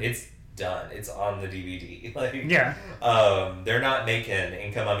 It's done. It's on the DVD. Like, Yeah. They're not making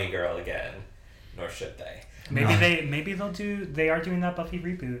Inca Mummy Girl again, nor should they. They are doing that Buffy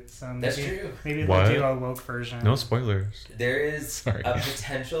reboot. So maybe, That's true. Maybe What? they'll do a woke version. No spoilers. There is Sorry. a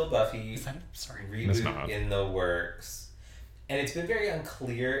potential Buffy Is that sorry? It's reboot not. in the works, and it's been very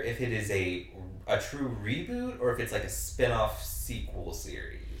unclear if it is a true reboot or if it's like a spin-off sequel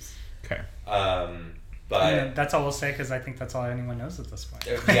series. Okay. But That's all we'll say because I think that's all anyone knows at this point.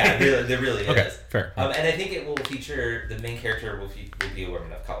 yeah, there really Okay. is. Fair. And I think it will feature the main character will be a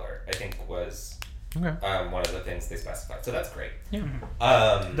woman of color. I think was Okay. one of the things they specified. So that's great. Yeah.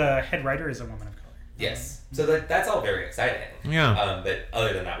 The head writer is a woman of color. Yes. So that's all very exciting. Yeah. But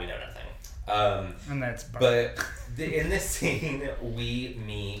other than that, we know nothing. And that's But in this scene, we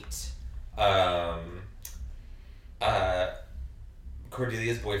meet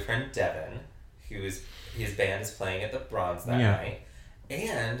Cordelia's boyfriend, Devin, his band is playing at the Bronze that night,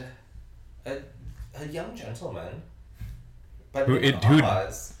 and a young gentleman by the name of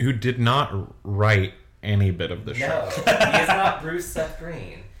Oz. Who did not write any bit of the No, show. he is not Bruce Seth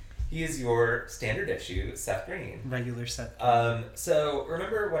Green. He is your standard issue Seth Green. regular set. So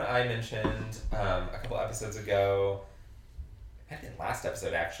remember when I mentioned a couple episodes ago, I think last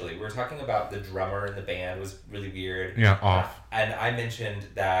episode actually, we were talking about the drummer in the band was really weird. Yeah, off. And I mentioned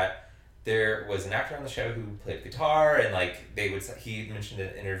that there was an actor on the show who played guitar, and like he mentioned in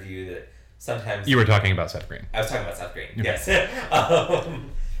an interview that sometimes You were talking about Seth Green. I was talking about Seth Green. Okay. Yes.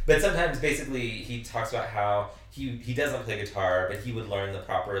 But sometimes basically he talks about how he doesn't play guitar, but he would learn the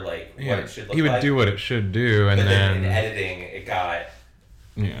proper what it should look like. He would do what it should do, and But then then in editing it got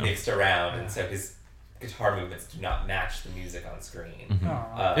yeah. mixed around, and so his guitar movements do not match the music on screen.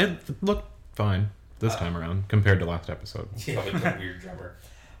 Aw. It looked fine. this time around compared to last episode. Yeah, with the weird drummer.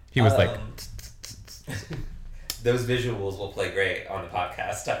 He was like, Those visuals will play great on the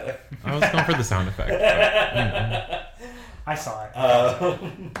podcast, Tyler. I was going for the sound effect. But, I saw it.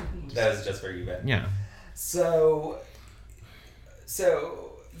 That was just for you, Ben. yeah. So,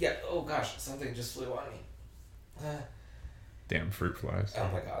 yeah. Oh gosh, something just flew on me. Damn fruit flies. Oh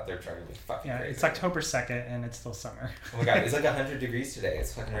my god, they're driving me fucking Yeah, crazy. it's October 2nd and it's still summer. Oh my god, it's like 100 degrees today.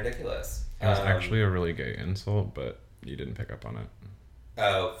 It's fucking ridiculous. It was actually a really gay insult, but you didn't pick up on it.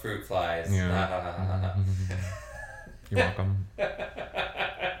 Oh, fruit flies. Yeah. You're welcome.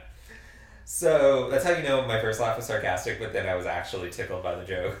 So that's how you know my first laugh was sarcastic, but then I was actually tickled by the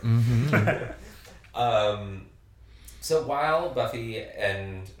joke. So while Buffy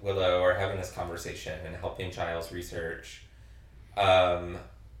and Willow are having this conversation and helping Giles research, Xander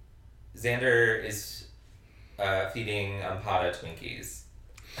is feeding Ampada Twinkies.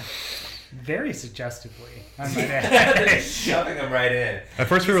 Very suggestively. I might They're add. shoving them right in. At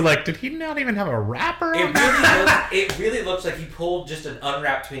first we were like, did he not even have a wrapper? It really looks like he pulled just an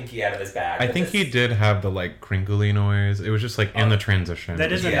unwrapped Twinkie out of his bag. I think he did have the like crinkly noise. It was just like in the transition.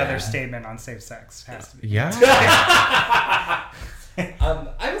 That is Yeah. another statement on safe sex. Has to be. Yeah.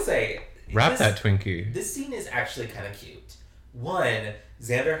 I will say... Wrap this- that Twinkie. This scene is actually kind of cute. One,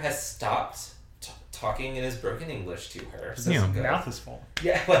 Xander has stopped talking in his broken English to her. So Yeah. that's good. Mouth is full.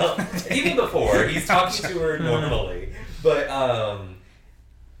 Yeah, well, even before, he's talking to her normally. But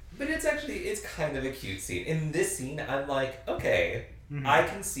it's kind of a cute scene. In this scene, I'm like, okay, I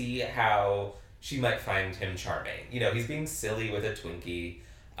can see how she might find him charming. You know, he's being silly with a Twinkie.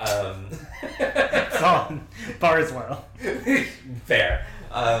 It's on. Bars low. Fair.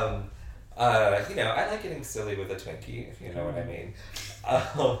 You know, I like getting silly with a Twinkie, if you know what I mean.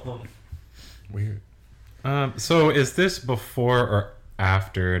 Weird. So is this before or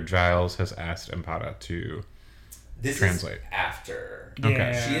after Giles has asked Ampada to This translate? is after. Okay.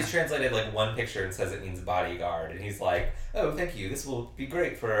 Yeah. She has translated like one picture and says it means bodyguard, and he's like, "Oh, thank you. This will be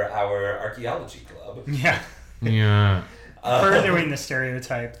great for our archaeology club." Yeah. Yeah. Furthering the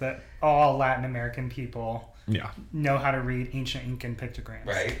stereotype that all Latin American people Yeah. know how to read ancient Incan pictograms.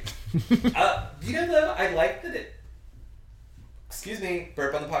 Right. You know, though, I like that it. Excuse me,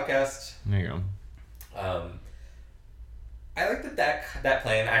 burp on the podcast. There you go. I like that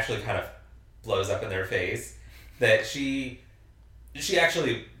plan actually kind of blows up in their face. That she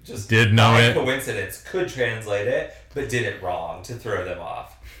actually just Did know by it. coincidence could translate it, but did it wrong to throw them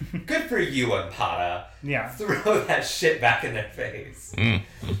off. Good for you, Ampada. Yeah. Throw that shit back in their face.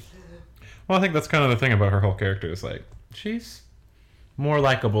 Well, I think that's kind of the thing about her whole character is like she's more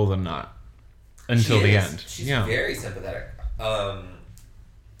likable than not until She the is. end. She's yeah. very sympathetic.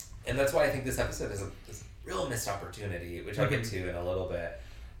 And that's why I think this episode is a real missed opportunity, which I'll get to in a little bit.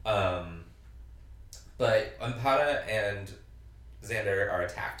 But Ampada and Xander are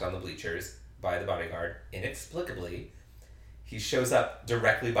attacked on the bleachers by the bodyguard inexplicably. He shows up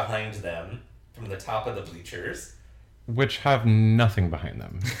directly behind them from the top of the bleachers. Which have nothing behind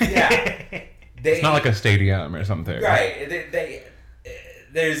them. Yeah. It's not like a stadium or something. Right.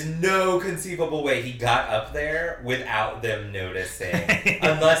 There's no conceivable way he got up there without them noticing.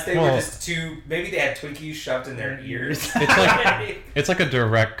 Unless they were Well- just too... Maybe they had Twinkies shoved in their ears. It's like a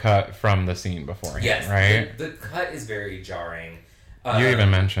direct cut from the scene beforehand, Yes. right? The cut is very jarring. You even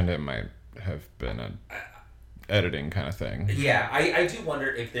mentioned it might have been a editing kind of thing. Yeah, I do wonder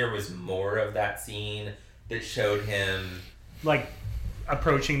if there was more of that scene that showed him... Like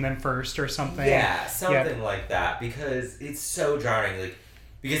approaching them first or something. Yeah, something like that. Because it's so jarring. Like,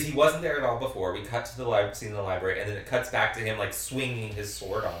 because he wasn't there at all before. We cut to the scene in the library, and then it cuts back to him like swinging his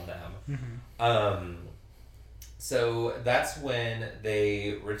sword on them. So that's when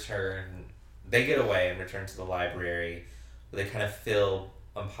they return. They get away and return to the library, where they kind of fill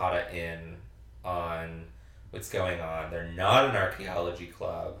Ampada in on what's going on. They're not an archaeology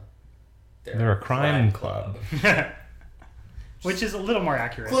club. They're a crime club. Which is a little more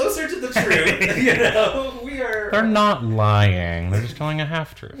accurate. Closer to the truth, you know. We are. They're not lying. They're just telling a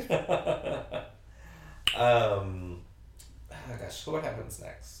half truth. Oh gosh, so what happens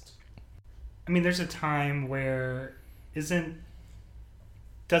next? I mean, there's a time where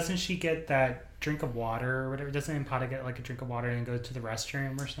doesn't she get that drink of water or whatever? Doesn't Ampada get like a drink of water and go to the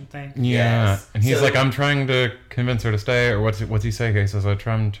restroom or something? Yeah, Yes. and he's So- like, "I'm trying to convince her to stay," or what's he say? He says, "I'm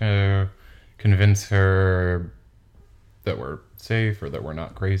trying to convince her that we're safe or that we're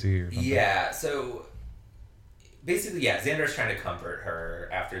not crazy." Or something. Yeah, so basically, yeah, Xander's trying to comfort her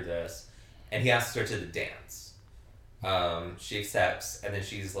after this, and he asks her to the dance. She accepts, and then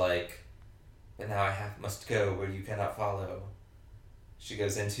she's like, "But now I must go where you cannot follow." She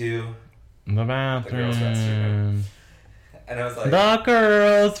goes into The girls' restroom. bathroom. And I was like, The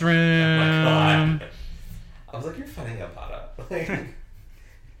girls' oh my room. God. I was like, you're funny, Ampata. Like,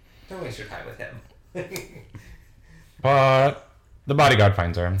 don't waste your time with him. But the bodyguard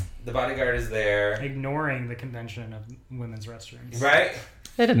finds her. The bodyguard is there. Ignoring the convention of women's restrooms. Right?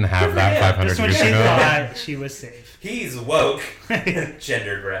 They didn't have that Yeah, 500 Just when years she ago. thought she was safe. He's woke.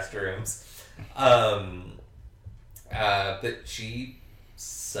 Gendered restrooms. But she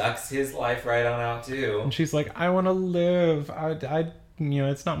sucks his life right on out too. And she's like, I want to live.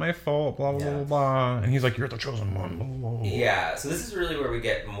 It's not my fault. Blah blah Yeah. blah blah. And he's like, you're the chosen one. Blah, blah, blah. Yeah, so this is really where we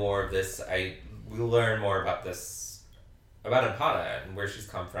get more of this. We learn more about this, about Ampata and where she's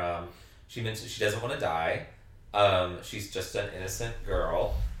come from. She mentioned she doesn't want to die. She's just an innocent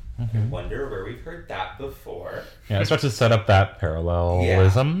girl. I wonder where we've heard that before. Yeah, it starts to set up that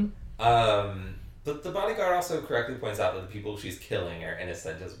parallelism. But the bodyguard also correctly points out that the people she's killing are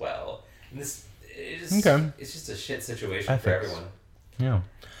innocent as well. And it's just a shit situation for Ethics. everyone. Yeah.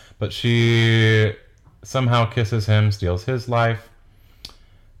 But she somehow kisses him, steals his life,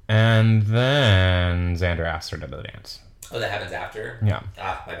 and then Xander asks her to the dance. Oh, that happens after? Yeah.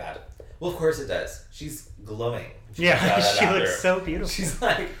 Ah, my bad. Well, of course it does. She's glowing. Yeah, She she looks so beautiful. She's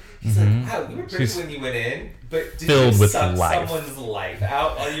like, wow, you were pretty She's when you went in, but did filled you with suck life. someone's life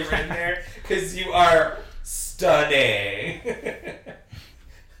out while you were in there? Because you are stunning.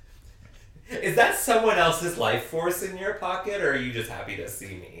 Is that someone else's life force in your pocket, or are you just happy to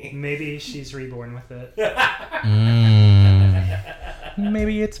see me? Maybe she's reborn with it.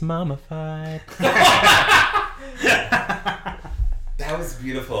 Maybe it's mummified. That was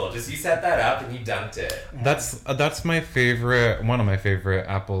beautiful. Just you set that up and you dunked it. That's my favorite. One of my favorite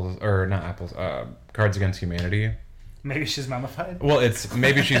Cards Against Humanity. Maybe she's mummified. Well, it's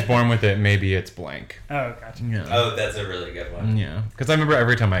maybe she's born with it. Maybe it's blank. Oh, gotcha. Yeah. Oh, that's a really good one. Yeah. Because I remember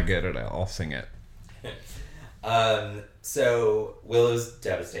every time I get it, I'll sing it. So Willow's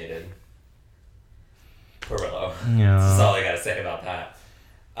devastated. Poor Willow. Yeah. That's all I gotta say about that.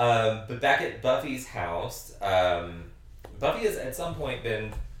 But back at Buffy's house, Buffy has at some point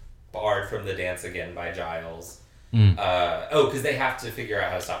been barred from the dance again by Giles. Because they have to figure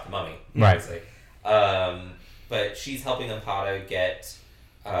out how to stop the mummy. Right. Obviously. But she's helping Ampata get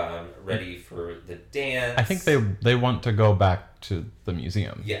ready for the dance. I think they want to go back to the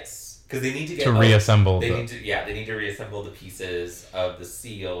museum. Yes, because they need to get To reassemble They the- need to reassemble the pieces of the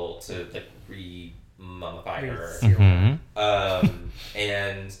seal to like re-mummify her. Mhm.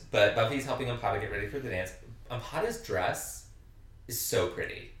 But Buffy's helping Ampata get ready for the dance. Ampata's dress is so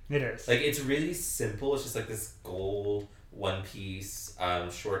pretty. It is. Like it's really simple. It's just like this gold one-piece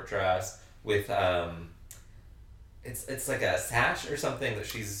short dress with it's like a sash or something that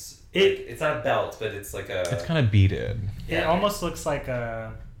she's. It's not a belt, but it's like a. It's kind of beaded. It almost looks like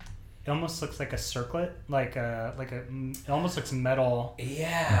a. It almost looks like a circlet, it almost looks metal.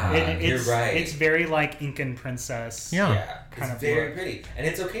 Yeah, You're right. It's very like Incan princess. Yeah. Yeah, kind it's of very look. pretty, and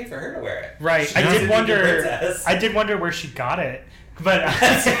it's okay for her to wear it. Right. She's I a did Disney wonder. princess. I did wonder where she got it, but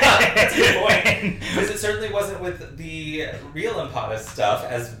That's a good point. Because it certainly wasn't with the real Ampata stuff,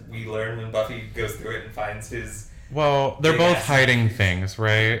 as we learn when Buffy goes through it and finds his. Well, they're Big both ass hiding tattoos. things,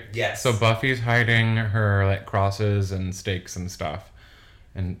 right? Yes. So Buffy's hiding her like crosses and stakes and stuff,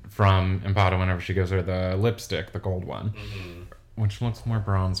 and from Ampata whenever she gives her the lipstick, the gold one, which looks more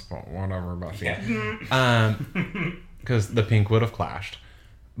bronze, but whatever, Buffy. Yeah. Because the pink would have clashed,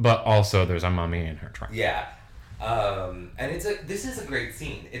 but also there's a mummy in her trunk. Yeah. And this is a great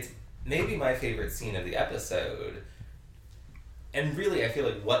scene. It's maybe my favorite scene of the episode. And really, I feel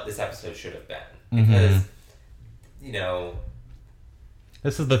like what this episode should have been. Because,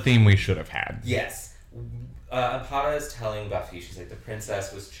 This is the theme we should have had. yes. Ampata is telling Buffy, she's like, the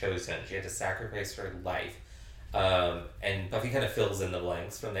princess was chosen. She had to sacrifice her life. And Buffy kind of fills in the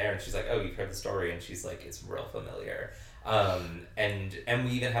blanks from there. And she's like, oh, you've heard the story. And she's like, it's real familiar. And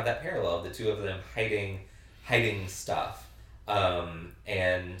we even have that parallel of the two of them hiding stuff.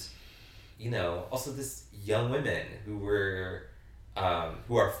 Also this young women who are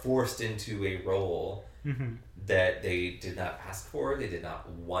forced into a role that they did not ask for, they did not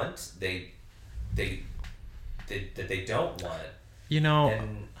want, that they don't want.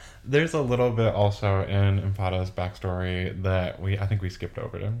 And There's a little bit also in Ampata's backstory that I think we skipped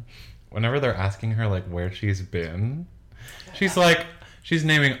over to. Whenever they're asking her like where she's been, she's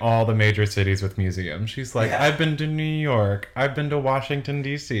naming all the major cities with museums. She's like, Yeah. I've been to New York, I've been to Washington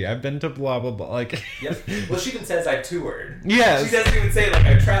D.C., I've been to blah blah blah. Like, yep. Well, she even says I've toured. Yes. She doesn't even say like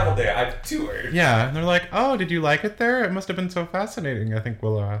I've traveled there. I've toured. yeah, and they're like, oh, did you like it there? It must have been so fascinating. I think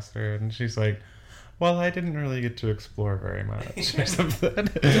Willow asked her, and she's like, Well, I didn't really get to explore very much or something.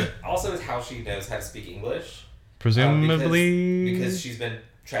 Also, is how she knows how to speak English. Presumably. Because she's been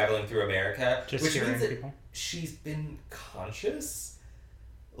traveling through America, Just which hearing means that people. she's been conscious.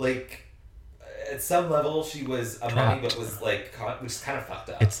 Like, at some level, she was a mummy, but was like, which is kind of fucked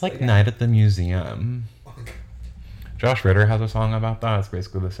up. It's like Night at the Museum. Josh Ritter has a song about that. It's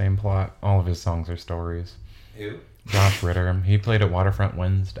basically the same plot. All of his songs are stories. Who? Josh Ritter. He played at Waterfront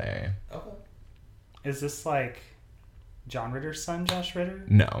Wednesday. Okay. Is this like John Ritter's son, Josh Ritter?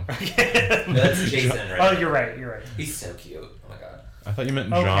 No. That's Jason, right? Oh, you're right. You're right. He's so cute. Oh my god. I thought you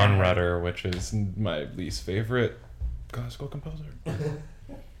meant Okay. John Rutter, which is my least favorite classical composer.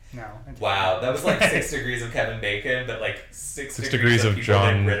 No. Wow, that was like 6 degrees of Kevin Bacon, but like 6 degrees of people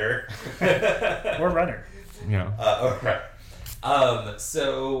John- named Ritter. Or Rudder. You know. Right.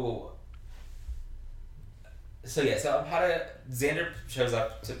 So Ampada, Xander shows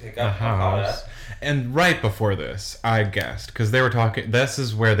up to pick The up Ampada. house. And right before this, I guessed, because they were talking, this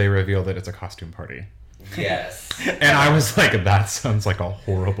is where they reveal that it's a costume party. Yes. And I was like, that sounds like a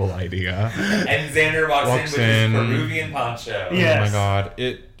horrible idea. And Xander walks in with his Peruvian poncho. Yeah. Oh my Yes. god.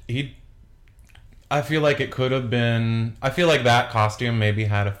 I feel like it could have been, I feel like that costume maybe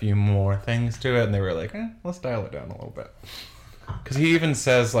had a few more things to it, and they were like, let's dial it down a little bit. Because he even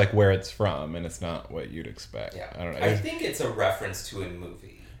says like where it's from, and it's not what you'd expect. Yeah. I don't know. I think it's a reference to a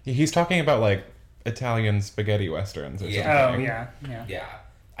movie. He's talking about like Italian spaghetti westerns or Yeah. something. Oh, yeah. Yeah. Yeah.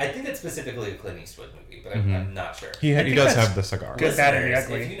 I think it's specifically a Clint Eastwood movie, but Mm-hmm. I'm not sure. He think does that's have the cigar. good, bad, and the Listeners,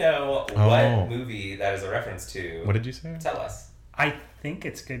 ugly. if you know Oh. what movie that is a reference to, What did you say? tell us. I think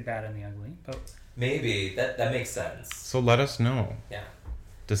it's Good, Bad, and the Ugly. But Maybe. That makes sense. So let us know. Yeah.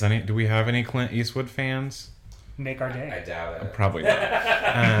 Do we have any Clint Eastwood fans? make our I day. doubt it. Probably not.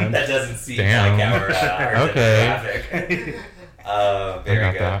 That doesn't seem damn. like our Okay. demographic. I Very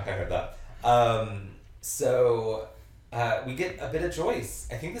got good. that. I heard that. So we get a bit of Joyce.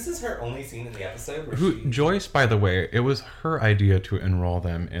 I think this is her only scene in the episode where she... Joyce, by the way, it was her idea to enroll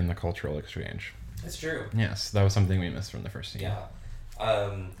them in the cultural exchange. It's true. Yes, that was something we missed from the first scene. Yeah.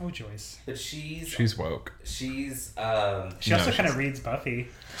 Oh, Joyce. But she's woke. she's She also No, kind of she's- reads Buffy.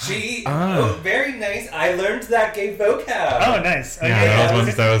 very nice. I learned that gay vocab. Oh, nice. Okay, Yeah,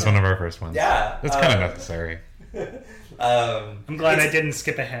 yeah. that was one of our first ones. Yeah. It's kind of necessary. I'm glad I it's- didn't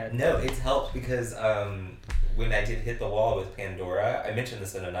skip ahead. No, it's helped because when I did hit the wall with Pandora, I mentioned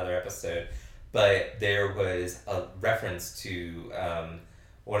this in another episode, but there was a reference to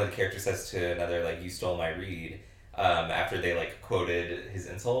one of the characters says to another, like, "You stole my read," after they like quoted his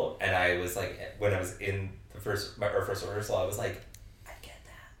insult, and I was like, when I was in the first rehearsal, I was like, I get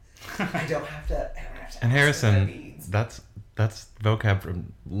that. I don't have to. I don't have to And ask what that Harrison, means. that's vocab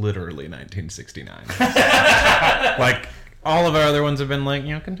from literally 1969. Like all of our other ones have been like,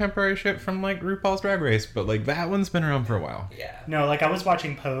 contemporary shit from like RuPaul's Drag Race, but like that one's been around for a while. Yeah. No, like I was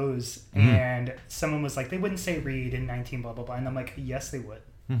watching Pose, Mm-hmm. and someone was like, they wouldn't say read in 19 blah blah blah, and I'm like, yes, they would.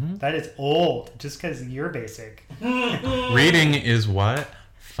 Mm-hmm. That is old, just because you're basic. Reading is what?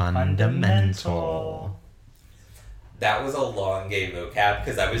 Fundamental. That was a long gay vocab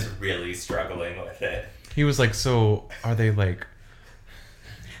because I was really struggling with it. He was like, so are they like...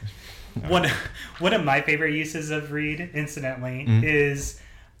 One of my favorite uses of read, incidentally, Mm-hmm. is,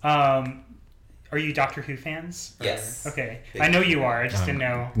 are you Doctor Who fans? Or- Yes. Okay, Big I know you are. I just didn't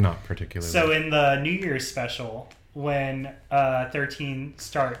know. Not particularly. So in the New Year's special, when 13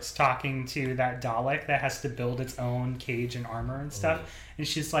 starts talking to that Dalek that has to build its own cage and armor and stuff, and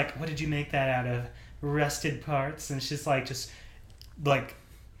she's like, "What did you make that out of? Rusted parts?" And she's like, just like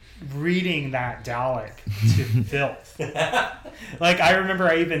reading that Dalek to filth. Like I remember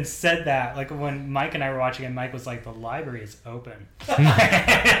I even said that like when Mike and I were watching it, Mike was like, "The library is open."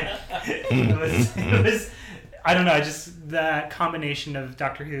 it was I don't know, just that combination of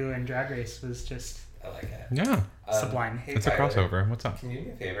Doctor Who and Drag Race was just I like it. Yeah. Sublime. Hey, It's a Tyler, crossover. What's up? Can you do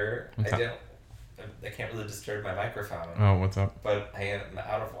me a favor? What's up? I can't really disturb my microphone, Oh, what's up? but I am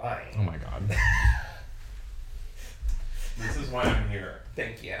out of line. Oh my god. This is why I'm here.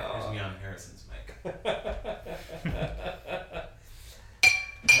 Thank you. on Harrison's mic.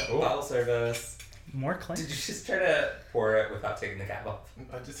 Bottle service. more claims. Did you just try to pour it without taking the cap off?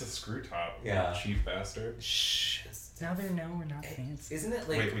 Just a screw top. Yeah. Cheap bastard. Shh. Now they know we're not fancy. Isn't it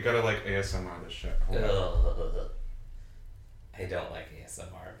like... Wait, we gotta like ASMR this shit. Hold on. Ugh. I don't like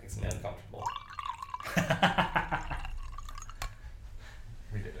ASMR. It makes me uncomfortable.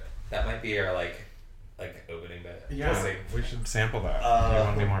 We did it. That might be our like opening bit. We'll Yeah, see. we should sample that. Uh, you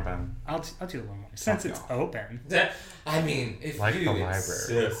want me more, Ben? I'll do a little more since it's open. I mean, if Like you the library.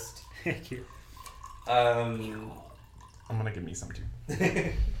 insist. Thank you. I'm gonna give me some too.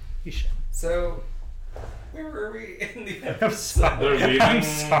 You should. So Where were we in the I'm episode? sorry. They're leaving. I'm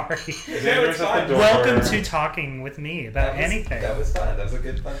sorry. Xander's at the door. Welcome to talking with me about anything. That was fun. That was a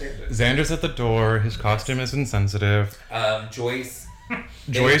good fun tangent. Xander's at the door. His costume is insensitive. Joyce.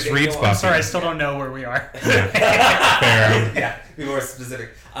 Joyce they reads go on- Buffy. I'm sorry, I still don't know where we are. Fair. Yeah, be more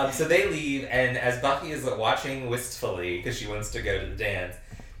specific. So they leave, and as Buffy is watching wistfully because she wants to go to the dance,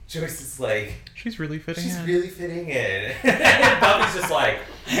 Joyce is like, She's really fitting she's in. really fitting in. And Buffy's just like,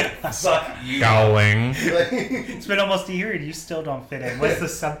 fuck you. Scowling. It's been almost a year and you still don't fit in. What's the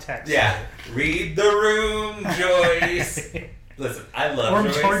subtext? Yeah, read the room, Joyce. Listen, I love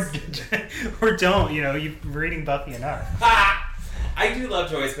Joyce. Or don't, you're reading Buffy enough. I do love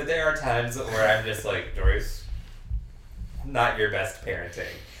Joyce, but there are times where I'm just like, Joyce, not your best parenting.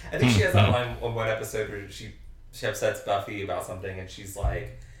 I think she has that line on one episode where she upsets Buffy about something, and she's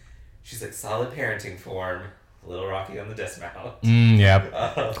like, solid parenting form, a little rocky on the dismount.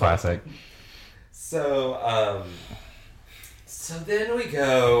 Yep. Classic. So then we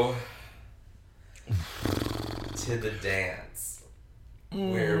go to the dance,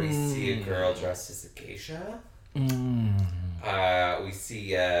 where we see a girl dressed as a geisha. We see.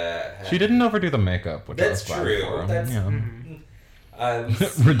 She didn't overdo the makeup, which That's I was glad true. for. That's- Yeah. We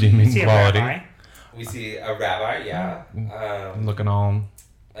see, Redeeming See a quality. rabbi? we see a rabbi, yeah. Looking all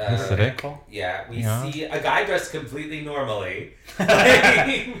acidic. Cool. Yeah, we Yeah. see a guy dressed completely normally.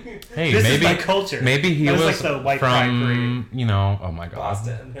 Hey, This maybe is my culture. maybe he That was was like the white pride from oh my god,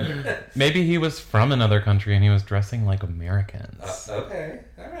 Boston. Maybe he was from another country and he was dressing like Americans. Okay,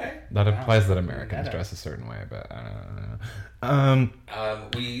 all right. That implies that Americans Meta. dress a certain way, but I don't know.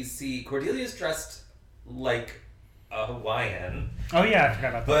 We see Cordelia's dressed like a Hawaiian, Oh, yeah, I forgot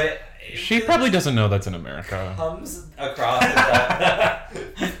about that. but it She really probably doesn't know that's in America. comes across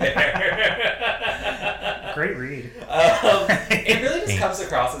as fair. Great read. It really just comes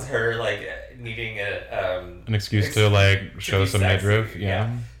across as her like needing An excuse to like show be some sexy, midriff. Yeah.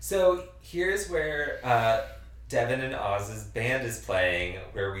 So here's where Devin and Oz's band is playing,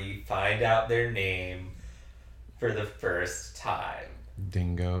 where we find out their name for the first time.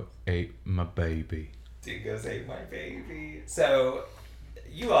 Dingo ate my baby. Dingoes ate my baby. So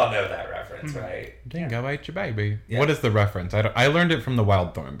you all know that reference, right? Dingo ate your baby. Yeah. What is the reference? I learned it from the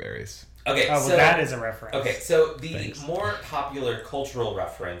Wild Thornberries. Okay, Oh, well, so that is a reference. okay, so the Thanks. more popular cultural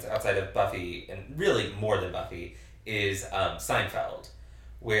reference outside of Buffy, and really more than Buffy, is Seinfeld,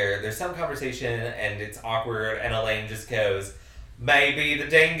 where there's some conversation and it's awkward, and Elaine just goes, "Maybe the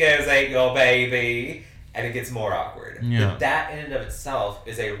dingoes ate your baby," and it gets more awkward. Yeah. But that in and of itself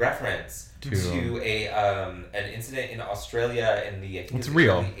is a reference to a an incident in Australia in the I think It's it was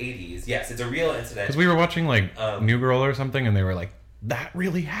real. early 80s. Yes, it's a real incident. Because we were watching like New New Girl or something, and they were like, "That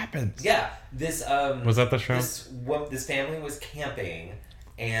really happens." Yeah, this Was that the show? This family was camping,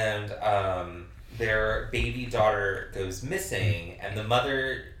 and their baby daughter goes missing, and the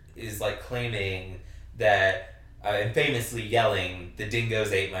mother is like claiming that and famously yelling, "The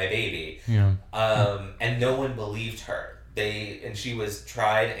dingoes ate my baby," Yeah. and no one believed her. She was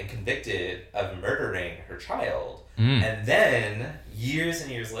tried and convicted of murdering her child, and then years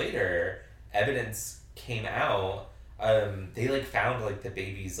and years later, evidence came out. They like found like the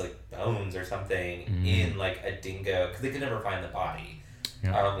baby's like bones or something in like a dingo, because they could never find the body.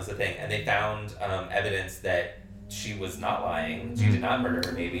 Yeah. Was the thing, and they found evidence that she was not lying. She did not murder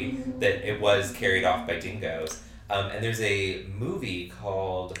her baby. That it was carried off by dingoes. And there's a movie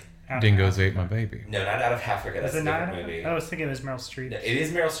called Dingoes ate my baby. No, not Out of Africa. That's Is a it not? different movie. I was thinking it was Meryl Streep. No, it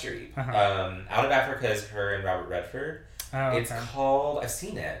is Meryl Streep. Uh-huh. Out of Africa is her and Robert Redford. Oh, okay. It's called. I've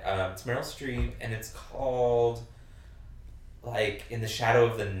seen it. It's Meryl Streep, and it's called like In the Shadow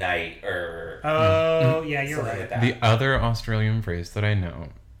of the Night or Oh, yeah, you're something right. like that. The other Australian phrase that I know,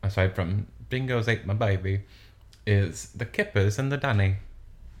 aside from dingoes ate my baby, is the kippers and the dunny.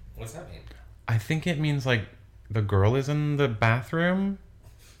 What's that mean? I think it means like the girl is in the bathroom.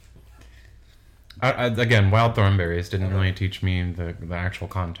 Again, Wild Thornberries didn't really teach me the actual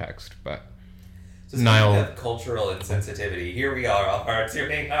context, but So speaking Niall- of cultural insensitivity, here we are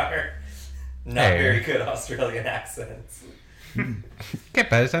doing our not Hey. very good Australian accents.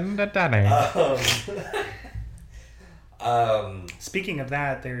 kippers and the dunny. Speaking of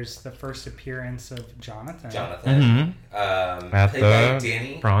that, there's the first appearance of Jonathan. Jonathan, At played by the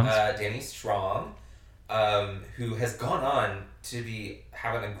Danny Bronze. Danny Strong, who has gone on to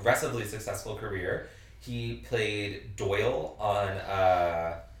have an aggressively successful career. He played Doyle on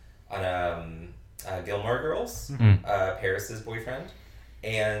Gilmore Girls, Paris's boyfriend,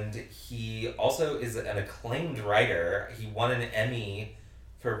 and he also is an acclaimed writer. He won an Emmy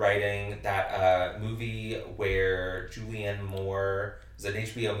for writing that movie where Julianne Moore was an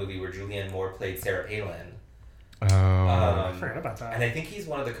HBO movie where Julianne Moore played Sarah Palin. Oh. I forgot about that. And I think he's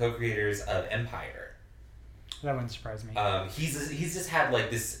one of the co-creators of Empire. That wouldn't surprise me. He's just had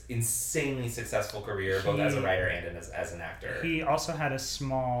like this insanely successful career, both as a writer and as an actor. He also had a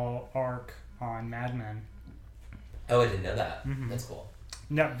small arc on Mad Men. Oh, I didn't know that. Mhm. That's cool.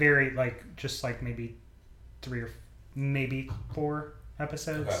 Not very, like, just like maybe 3 or maybe 4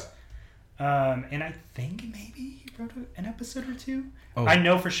 episodes. Okay. And I think maybe he wrote an episode or 2. Oh. I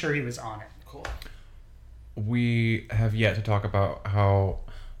know for sure he was on it. Cool. We have yet to talk about how,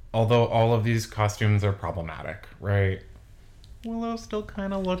 although all of these costumes are problematic, right? Willow still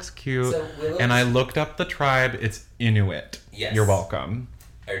kind of looks cute. So Willow's- And I looked up the tribe. It's Inuit. Yes. You're welcome.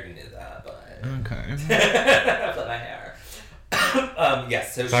 I already knew that, but Okay. flip my hair.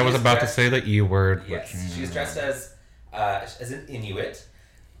 Yes. So So I was she's about to dressed- say the E word. Yes, which, she's dressed as an Inuit.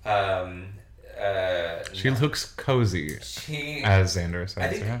 She looks cozy, She. as Xander says. I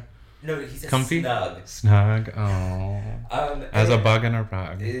think. Yeah. No, he says Comfy? snug. Snug. Oh. As a bug in a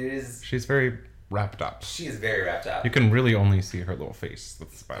rug. It is. She's very wrapped up. She is very wrapped up. You can really only see her little face.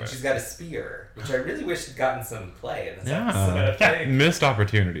 That's about And it. she's got a spear, which I really wish had gotten some play in this Yeah. episode. Missed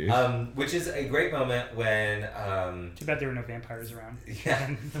opportunities. Which is a great moment when. Too bad there were no vampires around. Yeah.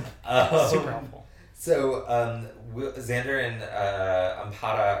 Super helpful. So Xander and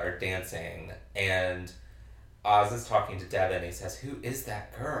Ampada are dancing, and Oz is talking to Devin. And he says, "Who is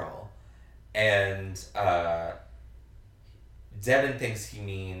that girl?" And Devin thinks he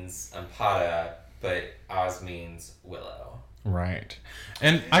means Ampada, but Oz means Willow. Right.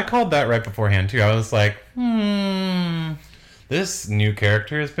 And I called that right beforehand, too. I was like, this new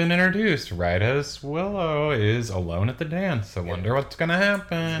character has been introduced right as Willow is alone at the dance. I wonder what's going to It's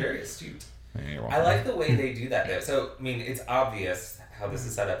happen. very astute. You're I welcome. like the way they do that, though. So, I mean, it's obvious how this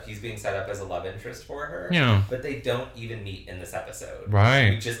is set up. He's being set up as a love interest for her. Yeah. But they don't even meet in this episode. Right.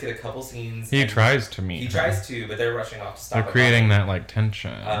 We just get a couple scenes. He and tries to meet He her. tries to, but they're rushing off to stop They're him. creating that, like,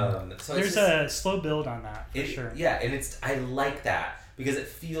 tension. So There's it's just, a slow build on that, for sure. Yeah, and I like that because it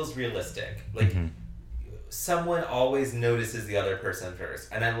feels realistic. Like, Mhm. someone always notices the other person first.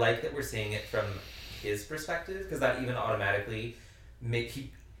 And I like that we're seeing it from his perspective because that even automatically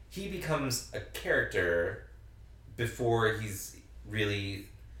he becomes a character before he's really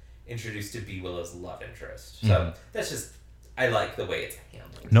introduced to be Willow's love interest. So that's just, I like the way it's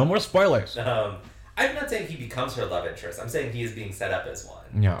handled. No more spoilers. I'm not saying he becomes her love interest. I'm saying he is being set up as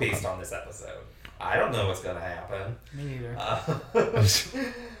one Yeah, based okay. on this episode. I don't know what's going to happen. Me neither.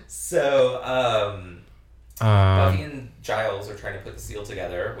 So, Buffy and Giles are trying to put the seal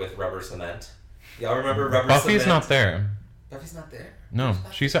together with rubber cement. Y'all remember rubber cement? Buffy's not there. Buffy's not there? No, Where's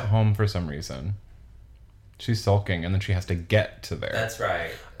Buffy? she's at home for some reason. She's sulking, and then she has to get to there. That's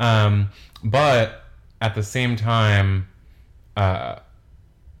right. But at the same time,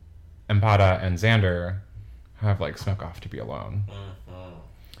 Empada and Xander have like snuck off to be alone. Mhm.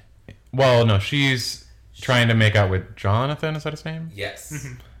 Well, no, she's trying to make out with Jonathan. Is that his name? Yes.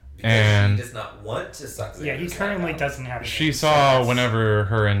 Mm-hmm. Because And- she does not want to suck Yeah, he Xander's currently life out. doesn't have a She name, saw so that's- whenever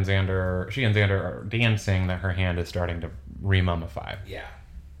she and Xander are dancing that her hand is starting to remummify. Yeah.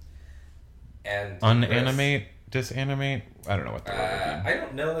 And Unanimate, disanimate. I don't know what the word would be. I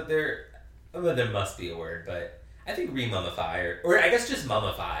don't know that there must be a word, but I think remummify or I guess just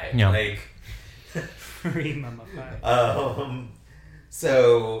mummify. Yeah. Like, Remummified.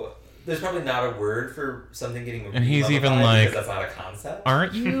 so there's probably not a word for something getting And he's even remummified like, because that's not a concept.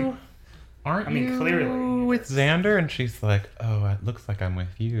 Aren't you? Aren't I mean, you clearly. with Xander? And she's like, oh, it looks like I'm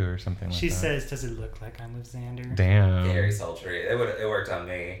with you or something like She that. says, "Does it look like I'm with Xander?" Damn. Very sultry. It worked on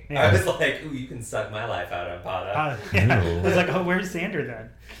me. Yeah. I was like, ooh, you can suck my life out, Empada. Yeah. Ew. I was like, "Oh, where's Xander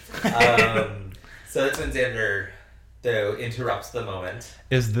then?" So that's when Xander, though, interrupts the moment.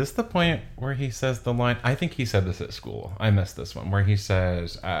 Is this the point where he says the line? I think he said this at school. I missed this one. Where he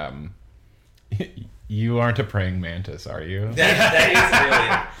says, you aren't a praying mantis, are you? That is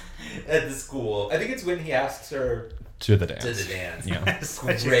really at the school. I think it's when he asks her To the dance. to the dance. Yeah.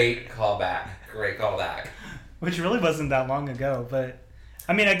 Great callback. Great callback. Which really wasn't that long ago, but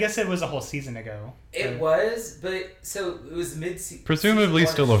I mean, I guess it was a whole season ago. It was, but so it was mid-season. Presumably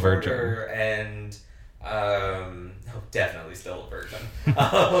still a virgin. And, definitely still a virgin.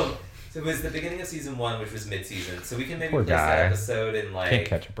 So it was the beginning of season 1, which was mid-season. So we can maybe Poor place that guy. episode in Can't like,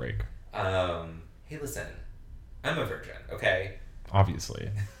 catch a break. hey, listen, I'm a virgin, okay? Obviously.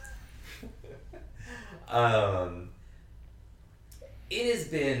 It has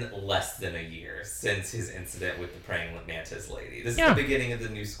been less than a year since his incident with the praying mantis lady. This Yeah. is the beginning of the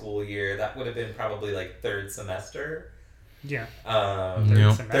new school year. That would have been probably like third semester. Yeah. No.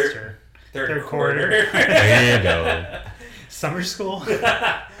 Third semester. Third Third quarter. quarter. There you go. Summer school?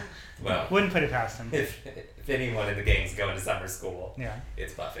 Well, Wouldn't put it past him. if anyone in the gang's going to summer school, Yeah,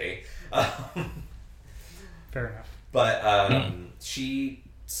 it's Buffy. fair enough. But she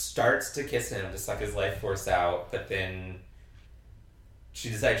starts to kiss him to suck his life force out, but then she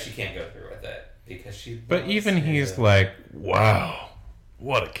decides she can't go through with it because she. But even he's like, wow,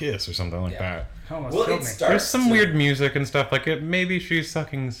 what a kiss, or something like Yeah. that. Almost Well, killed it me. starts. There's some to- weird music and stuff like it. Maybe she's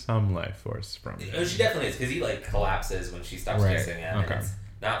sucking some life force from Oh, him. she definitely is because he like collapses when she stops Right. kissing him. Okay. And it's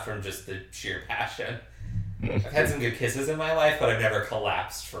not from just the sheer passion. I've had some good kisses in my life, but I've never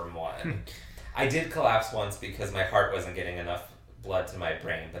collapsed from one. I did collapse once because my heart wasn't getting enough blood to my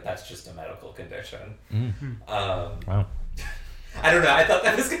brain, but that's just a medical condition. Wow. I don't know. I thought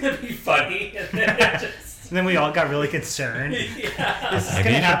that was going to be funny, and then it just And then we all got really concerned. yeah. This is Maybe gonna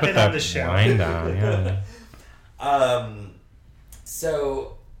you should happen put that on the show. wine down. Yeah.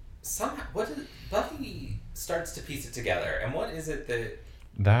 So somehow, Buffy starts to piece it together, and what is it that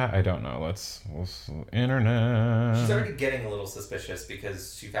That I don't know. Let's internet. she's already getting a little suspicious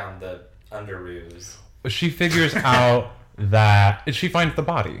because she found the underoos. She figures out that she finds the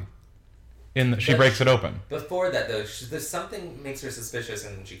body. She But breaks it open. Before that, though, there's something makes her suspicious,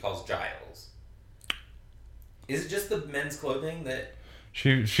 and she calls Giles. Is it just the men's clothing that?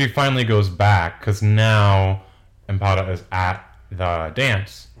 She finally goes back because now Empada is at the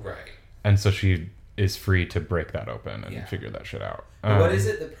dance, Right. and so she is free to break that open and Yeah. figure that shit out. But what is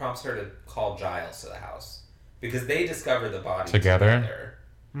it that prompts her to call Giles to the house? Because they discover the body Together?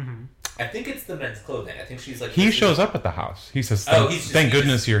 Mm-hmm. I think it's the men's clothing. I think she's like. He this shows is- up at the house. He says, Oh, he's just- "Thank he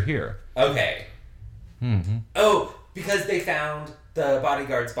goodness just- you're here." Okay. hmm Oh, because they found the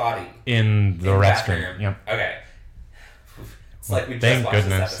bodyguard's body In the in restroom. bathroom. Yep. Okay. It's like we just Thank watched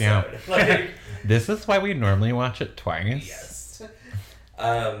goodness, this episode. Like, This is why we normally watch it twice. yes.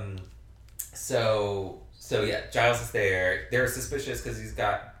 So yeah, Giles is there. They're suspicious because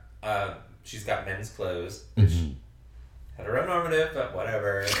she's got men's clothes, which heteronormative, but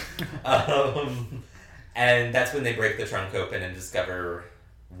whatever. And that's when they break the trunk open and discover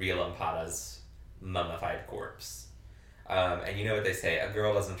real Empada's mummified corpse. And you know what they say: a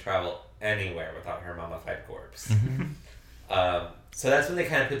girl doesn't travel anywhere without her mummified corpse. So that's when they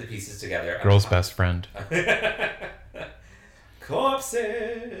kind of put the pieces together. Girl's best friend.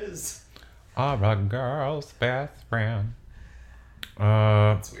 Corpses. Our girl's best friend.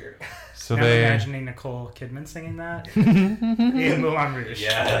 That's weird. So Now they. I'm imagining Nicole Kidman singing that in Moulin Rouge.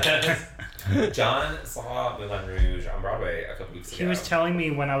 Yes. John saw Moulin Rouge on Broadway a couple weeks ago. He was telling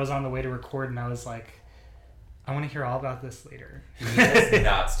me when I was on the way to record, and I was like, I want to hear all about this later. He has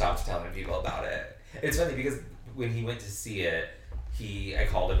not stopped telling people about it. It's funny because when he went to see it, I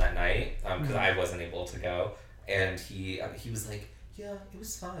called him that night because I wasn't able to go, and he was like, "Yeah, it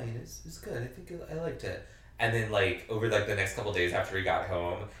was fine. It was good. I think I liked it." And then like over like the next couple days after he got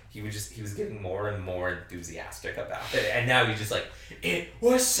home, he was getting more and more enthusiastic about it, and now he's just like, "It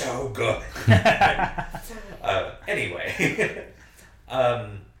was so good." Anyway,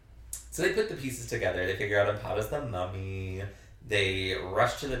 so they put the pieces together. They figure out Empada's the mummy. They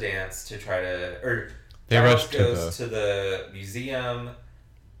rush to the dance to try to, They Giles rush to goes to the museum.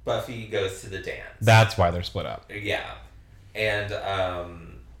 Buffy goes to the dance. That's why they're split up. Yeah, and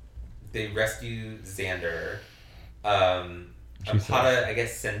they rescue Xander. She Empada, I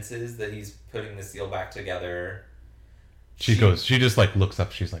guess, senses that he's putting the seal back together. She just like looks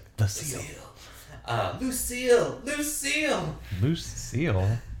up. She's like, the seal. Lucille. Loose seal.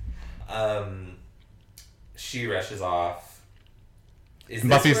 She rushes off. Is this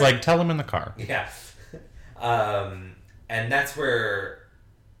Buffy's where- like, tell him in the car. yeah. And that's where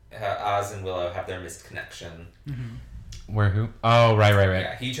Oz and Willow have their missed connection. Where who? Oh, right.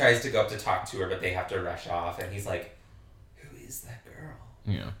 Yeah, he tries to go up to talk to her, but they have to rush off, and he's like, "Who is that girl?"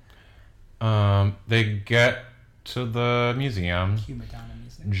 Yeah. They get to the museum. Cue Madonna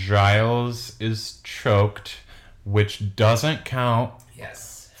music. Giles is choked, which doesn't count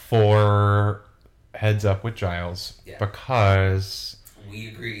Yes, for heads up with Giles Yeah. because we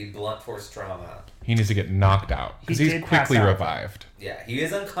agreed. Blunt force trauma. he needs to get knocked out because He he's did pass quickly out. revived. Yeah, he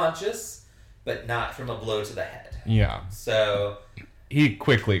is unconscious, but not from a blow to the head. Yeah. So He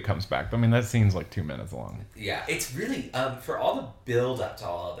quickly comes back. I mean, that scene's like 2 minutes long. yeah, it's really for all the build up to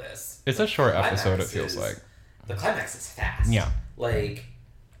all of this. It's a short episode, it climax feels is- like. The climax is fast. Yeah. Like,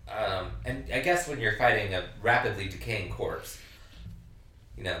 and I guess when you're fighting a rapidly decaying corpse,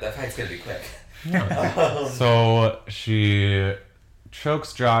 that fight's gonna be quick. So she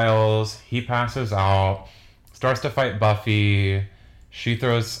chokes Giles. He passes out. Starts to fight Buffy. She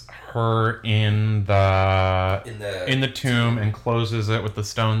throws her in the tomb and closes it with the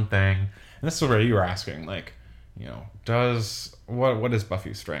stone thing. And this is where you were asking, like, does what is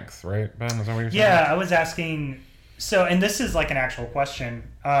Buffy's strength, right, Ben? Is that what you're saying? Yeah, I was asking. So, and this is like an actual question.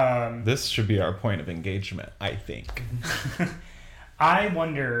 This should be our point of engagement, I think. I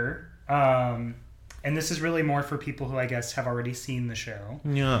wonder, and this is really more for people who I guess have already seen the show.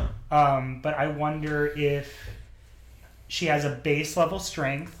 Yeah. But I wonder if she has a base level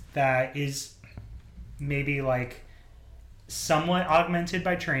strength that is maybe like somewhat augmented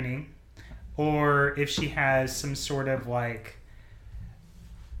by training, or if she has some sort of like,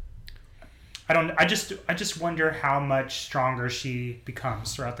 I just wonder how much stronger she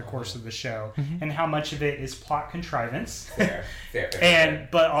becomes throughout the course of the show, and how much of it is plot contrivance, Fair.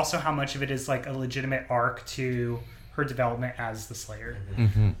 but also how much of it is like a legitimate arc to her development as the Slayer.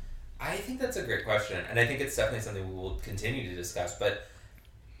 Mm-hmm. I think that's a great question, and I think it's definitely something we will continue to discuss, but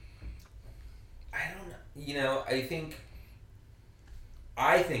I don't know. I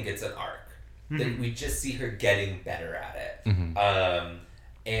think it's an arc that we just see her getting better at it. Mm-hmm.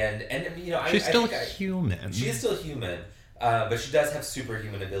 And she's still human. She is still human, but she does have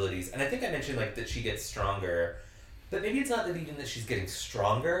superhuman abilities. And I think I mentioned like that she gets stronger, but maybe it's not that even that she's getting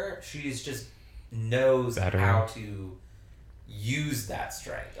stronger. She's just knows better how to use that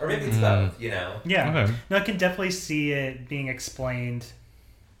strength, or maybe it's both. Yeah. Okay. No, I can definitely see it being explained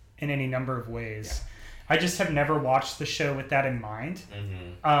in any number of ways. I just have never watched the show with that in mind.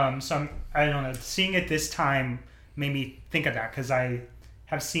 So I don't know. Seeing it this time made me think of that because I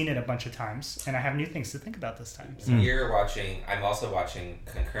have seen it a bunch of times and I have new things to think about this time. So. I'm also watching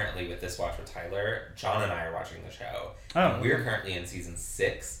concurrently with this watch with Tyler. John and I are watching the show. Oh, and we're currently in season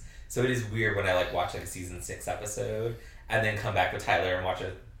 6. So it is weird when I like watch like a season 6 episode and then come back with Tyler and watch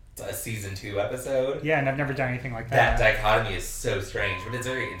a season 2 episode. Yeah, and I've never done anything like that. That dichotomy is so strange, but it's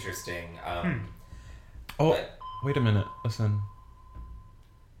very interesting. Wait a minute. Listen.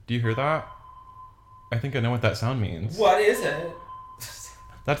 Do you hear that? I think I know what that sound means. What is it?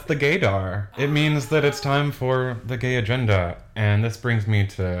 That's the gaydar. It means that it's time for the gay agenda. And this brings me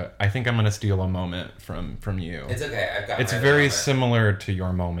to, I think I'm going to steal a moment from you. It's okay. I've got It's my very moment. similar to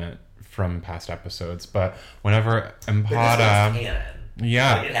your moment from past episodes, but whenever But this Empada... one's canon.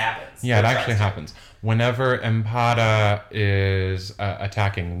 Yeah. Like, it happens. Yeah, it Or actually tries to. happens. Whenever Empada is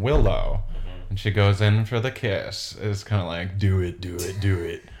attacking Willow, and she goes in for the kiss, it's kind of like, do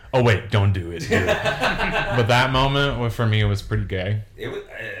it. Oh, wait, don't do it. But that moment, for me, was pretty gay. It was.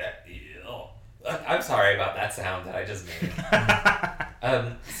 I'm sorry about that sound that I just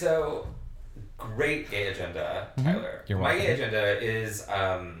made. So, great gay agenda, Tyler. You're My welcome. gay agenda is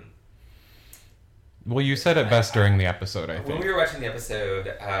Well, you said it best during the episode, I when think. we were watching the episode,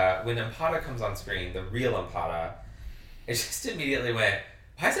 when Empada comes on screen, the real Empada, it just immediately went,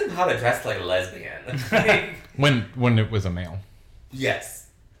 why is Empada dressed like a lesbian? When it was a male. Yes.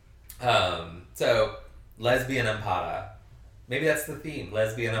 So, lesbian Empada. Maybe that's the theme,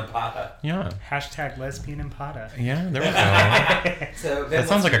 lesbian Empada. Yeah. Hashtag lesbian Empada. Yeah, there we go. So, That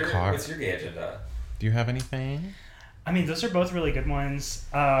sounds like a car. What's your gay agenda? Do you have anything? I mean, those are both really good ones.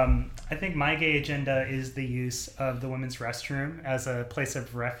 I think my gay agenda is the use of the women's restroom as a place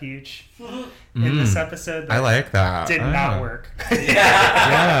of refuge in this episode. I like that. Did not work.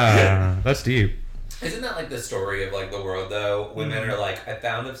 Yeah, that's deep. Isn't that like the story of like the world though? Women are like, I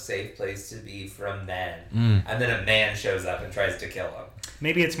found a safe place to be from men. And then a man shows up and tries to kill him.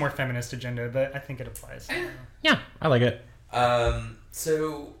 Maybe it's more feminist agenda, but I think it applies. Yeah, I like it.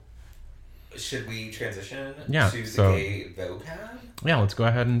 So should we transition Yeah, to the so- gay vocab? Yeah, let's go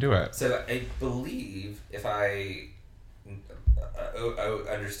ahead and do it. So I believe if I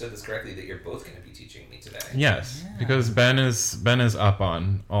understood this correctly that you're both going to be teaching me today. Yes, because Ben is up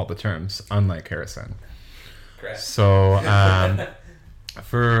on all the terms, unlike Harrison. Correct. So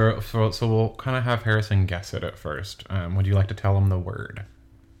so we'll kind of have Harrison guess it at first. Would you like to tell him the word?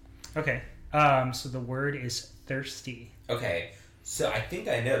 Okay. So the word is thirsty. Okay. So I think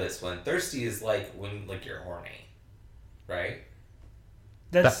I know this one. Thirsty is like when like you're horny, right?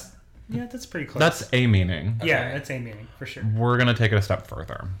 That's pretty close. That's a meaning. yeah, Okay. that's a meaning for sure. We're gonna take it a step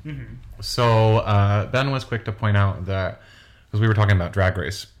further. Mm-hmm. So Ben was quick to point out that because we were talking about Drag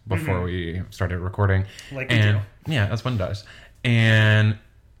Race before we started recording, Like we and do. yeah, as one does, and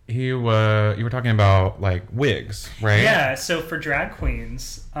you were talking about like wigs, right? Yeah, so for drag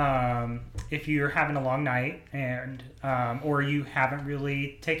queens, if you're having a long night and or you haven't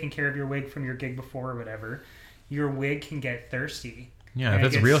really taken care of your wig from your gig before or whatever, your wig can get thirsty. Yeah, And if it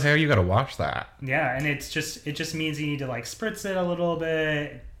it's gets- real hair, you gotta wash that, Yeah, and it just means you need to like spritz it a little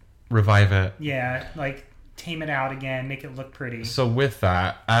bit. revive it. Yeah, like tame it out again, make it look pretty. So with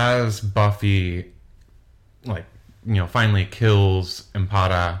that, as Buffy, finally kills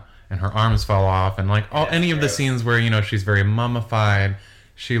Empada and her arms fall off, and like all That's any of the gross. scenes where, you know, she's very mummified,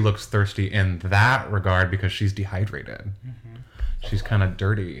 she looks thirsty in that regard because she's dehydrated. She's kind of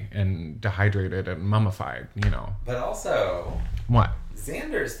dirty and dehydrated and mummified, you know. But also, What?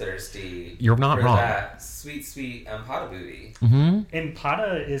 Xander's thirsty. You're not for wrong. that sweet, sweet Pata booty. Mm-hmm. And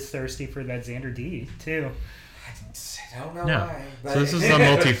Pata is thirsty for that Xander D too. I don't know Yeah. why. But So this is a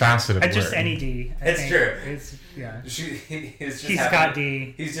multifaceted word. Just any D. I It's think. true. It's yeah. He's got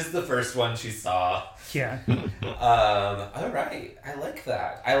D. He's just the first one she saw. Yeah. All right, I like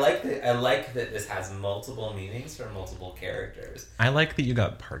that. I like that this has multiple meanings for multiple characters. I like that you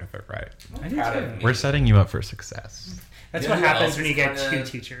got part of it right. I do Proud too. of me. We're setting you up for success. That's You know what who happens else when is you get kinda- two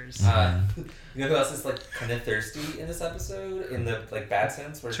teachers. You know who else is like kind of thirsty in this episode, in the like bad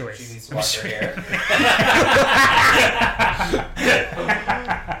sense, where Joyce. she needs to wash her hair?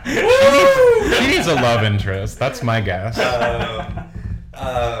 She needs a love interest. That's my guess.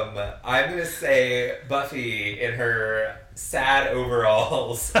 I'm gonna say Buffy in her sad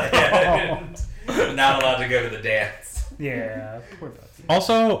overalls and not allowed to go to the dance. Yeah. Poor Buffy.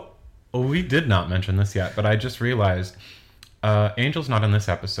 Also, we did not mention this yet, but I just realized Angel's not in this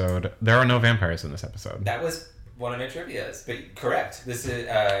episode. There are no vampires in this episode. That was one of my trivia's, but correct. This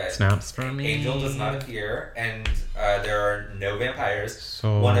is Snaps for me. Angel does not appear, and there are no vampires.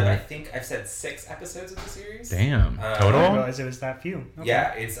 So One of I think I've said 6 episodes of the series. damn Uh, I didn't total. realize it was that few. Okay.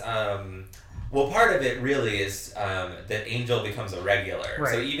 Yeah, it's well, part of it really is that Angel becomes a regular.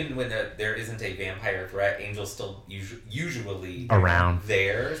 Right. So even when there isn't a vampire threat, Angel's still usually Around.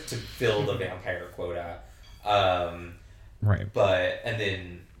 there to fill the vampire quota. Right. But and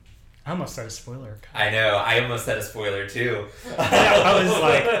then I almost said a spoiler. I know I almost said a spoiler too. I was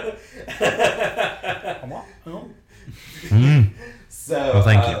like, oh. Mm. So Well,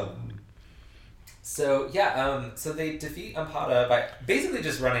 thank you. So yeah, so they defeat Ampata by basically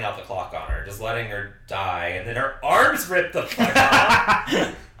just running out the clock on her, just letting her die, and then her arms rip the fuck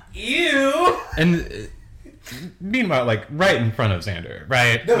off. Ew! And meanwhile, like right in front of Xander,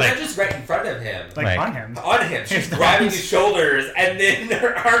 right? No, like, not just right in front of him. Like Like- on him. On him, she's His grabbing arms. his shoulders, and then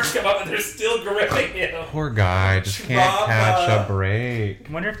her arms come up, and they're still gripping him. poor guy just can't Trauma. catch a break.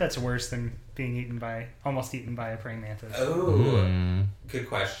 I wonder if that's worse than being almost eaten by a praying mantis. Oh, Mm. good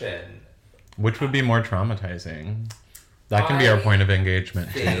question. Which would be more traumatizing? That can be our I point of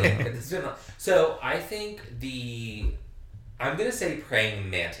engagement too. So I think I'm gonna say praying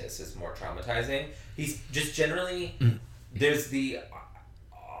mantis is more traumatizing. He's just generally there's the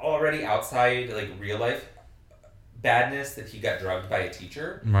already outside like real life badness that he got drugged by a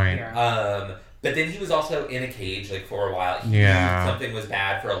teacher. Right. Yeah. But then he was also in a cage like for a while. He Yeah. knew something was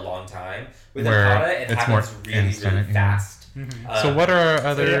bad for a long time. With Where Ampata, it it's happens more really, instant, really yeah. fast. So what are But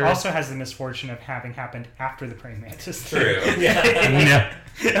other? it also has the misfortune of having happened after the praying mantis. True. Yeah.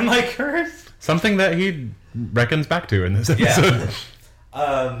 Yeah. I'm like, hers? Something that he reckons back to in this episode.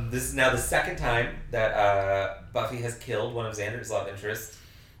 This is now the second time that Buffy has killed one of Xander's love interests.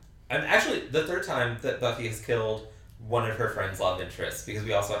 And actually, the third time that Buffy has killed one of her friend's love interests, because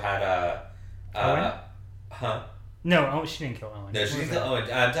we also had Owen? Huh? No, she didn't kill Owen. No, she What didn't was kill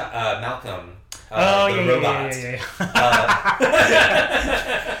that? Owen. Malcolm. Oh, the yeah, robot. yeah.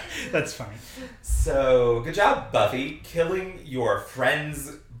 That's funny. So, good job, Buffy, killing your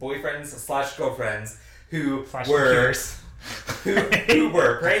friends, boyfriends / girlfriends who Flash were computers. who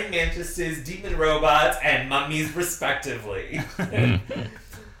were praying mantises, demon robots, and mummies, respectively.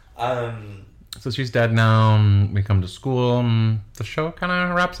 So she's dead now. We come to school. The show kind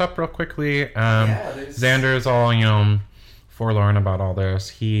of wraps up real quickly. there's- Xander's all, forlorn about all this.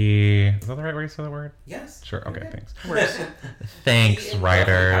 Is that the right way to say the word? Yes. Sure. Okay, Okay. thanks. Thanks, He and Buffy have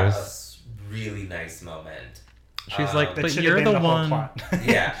writers. a really nice moment. She's like, That but should you're have been the the whole one. plot.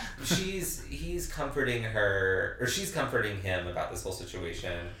 Yeah, he's comforting her, or she's comforting him about this whole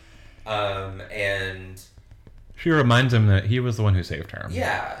situation, and She reminds him that he was the one who saved her.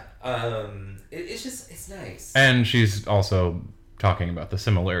 yeah, it's nice, And she's also talking about the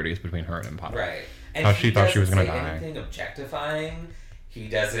similarities between her and Ampata. right? And How he she thought she was doesn't gonna say die. anything objectifying. He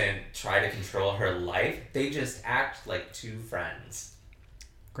doesn't try to control her life. They just act like two friends.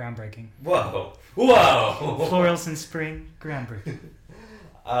 Groundbreaking. Whoa. Florals in spring, groundbreaking.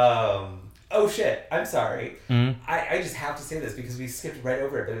 Oh shit, I'm sorry. Mhm. I just have to say this because we skipped right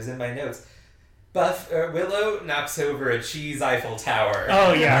over it, but it was in my notes. Willow knocks over a cheese Eiffel Tower.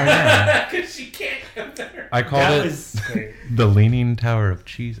 Oh, yeah. Because she can't come there. I called That it was great. the Leaning Tower of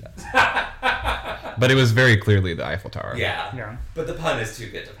Cheez. But it was very clearly the Eiffel Tower. Yeah. Yeah. But the pun is too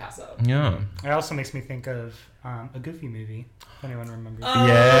good to pass up. Yeah. It also makes me think of a Goofy movie, if anyone remembers.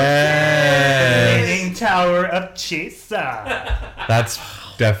 Yes. Leaning Tower of Chisa. That's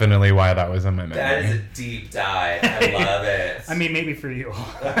definitely why that was in my memory. That is a deep dive. I love it. I mean, maybe for you.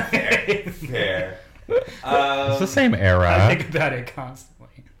 Fair. Fair. It's the same era. I think about it constantly.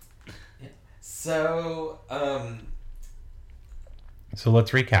 So, So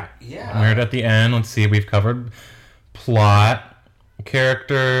let's recap. Yeah. We're at the end. Let's see. We've covered plot,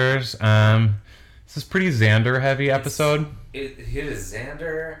 characters. This is pretty Xander heavy episode. it is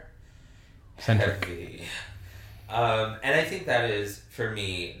Xander Centric. heavy. And I think that is, for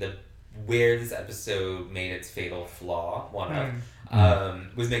me, where this episode made its fatal flaw,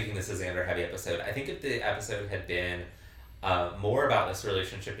 was making this a Xander heavy episode. I think if the episode had been more about this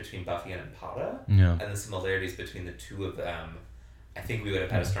relationship between Buffy and Empada Yeah. and the similarities between the two of them, I think we would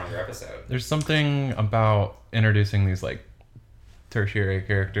have had a stronger episode. There's something about introducing these like tertiary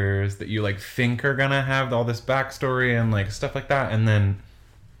characters that you like think are gonna have all this backstory and like stuff like that, and then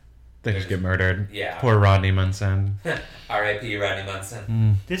they just get murdered. Yeah. Poor Rodney Munson. R.I.P. Rodney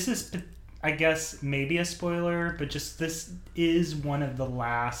Munson. This is, I guess, maybe a spoiler, but just this is one of the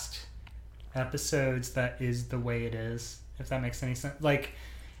last episodes that is the way it is, if that makes any sense. Like,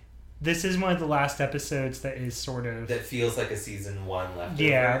 this is one of the last episodes that is sort of... That feels like a season 1 left.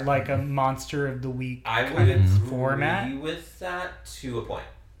 Yeah, like a Monster of the Week I would kind of agree format. with that to a point.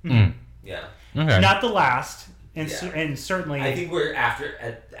 Mm. Yeah. Okay. Not the last, and, Yeah. and certainly... I think we're after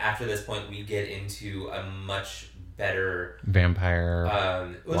this point we get into a much better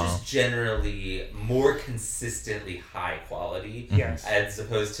Vampire. just generally more consistently high quality Yes. as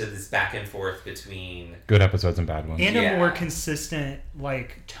opposed to this back and forth between Good episodes and bad ones. and Yeah. a more consistent,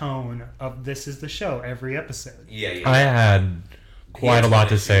 like, tone of this is the show every episode. yeah I had quite a lot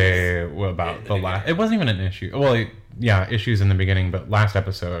to issues say in about the the last. beginning. It wasn't even an issue. Well, yeah, issues in the beginning, but last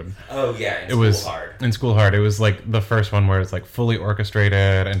episode, oh yeah it was hard. in School Hard. It was like the first one where it's like fully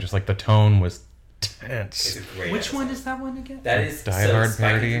orchestrated and just like the tone was tense. It's a great Which one episode. is that one again? That is Die Hard Spike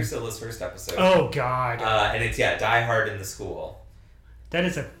parody? and Drusilla's first episode. Oh, God. And it's Die Hard in the school. That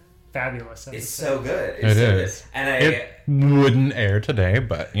is a fabulous episode. It's so good. It It's so is. good. And It wouldn't air today,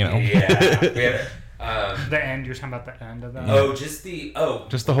 but you know. yeah, we have The end, you're talking about the end of that? just the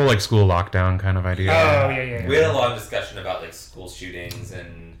Just the whole like school lockdown kind of idea. Oh, yeah. We had a long discussion about like school shootings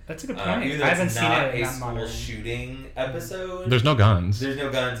and That's a good point. even though I haven't it's seen not it in a that school modern. shooting episode. There's no guns. There's no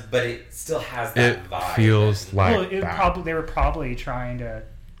guns, but it still has that It vibe. feels and- like Well, that. they were probably trying to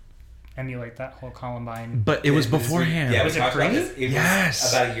emulate that whole Columbine. But it was beforehand. Yeah, Was we it talked about pre? this. It Yes.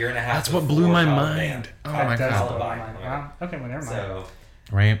 was about a year and a half. That's what before blew my Columbine. mind. Oh That my does god. blow my Columbine. mind. Wow. Okay, well, never mind. So,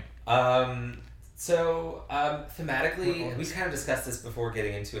 Right? thematically, we kind of discussed this before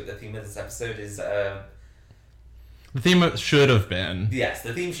getting into it. The theme of this episode is, The theme should have been. yes,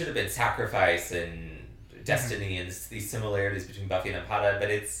 the theme should have been sacrifice and destiny and these similarities between Buffy and Empada, but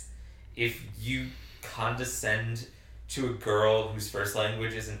it's if you condescend to a girl whose first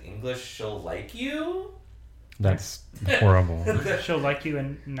language isn't English, she'll like you. That's horrible. She'll like you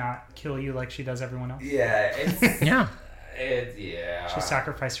and not kill you like she does everyone else. Yeah, it's Yeah. yeah. She'll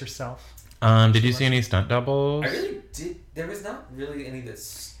sacrifice herself. Did you see any stunt doubles? I really did. There was not really any that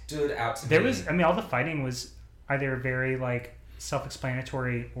stood out to me. There was, I mean, all the fighting was either very, like,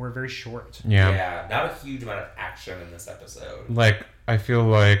 self-explanatory or very short. Yeah. not a huge amount of action in this episode. Like, I feel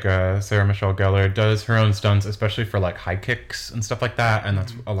like Sarah Michelle Gellar does her own stunts, especially for like high kicks and stuff like that, and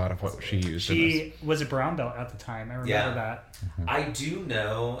that's a lot of what she used in this. She was a brown belt at the time. I remember Yeah. that. I do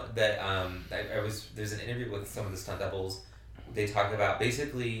know that there's an interview with some of the stunt doubles. They talk about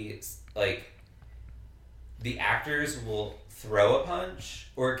basically like the actors will throw a punch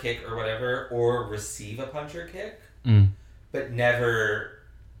or a kick or whatever, or receive a punch or kick, but never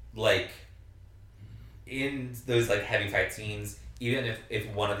like in those like heavy fight scenes. Even if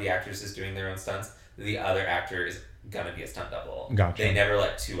one of the actors is doing their own stunts, the other actor is gonna be a stunt double. Gotcha. They never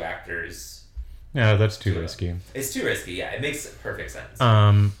let two actors. Yeah, that's too do it. risky. It's too risky. Yeah, it makes perfect sense.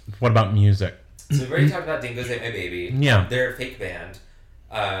 What about music? So we've already talked about Dingoes Ate My Baby. Yeah. They're a fake band.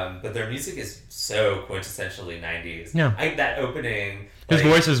 But their music is so quintessentially 90s. Yeah. That opening. His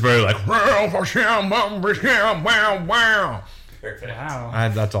voice is very like, wow, wow. Perfect. Wow.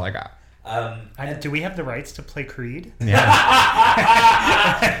 That's all I got. Do we have the rights to play Creed? Yeah.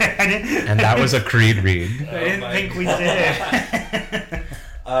 I didn't, And that was a Creed read. I didn't my think we God. did.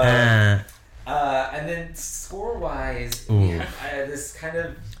 And then score-wise, Ooh. we have this kind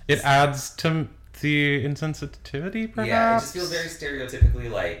of... It adds to the insensitivity, perhaps? Yeah, it just feels very stereotypically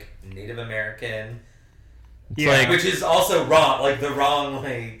like Native American. It's like, Which is also wrong. Like, the wrong,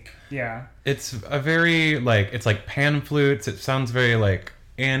 like... Yeah. it's a very, like, it's like pan flutes. It sounds very, like,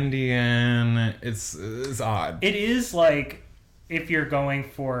 Andean. It's odd. It is like, if you're going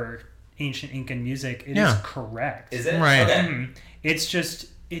for ancient Incan music, it is Yeah. correct. Is it? Right. Okay. Mhm. it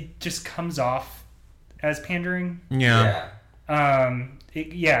just comes off as pandering. Yeah.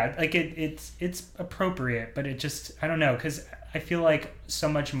 It's appropriate, but it just, I don't know, because I feel like so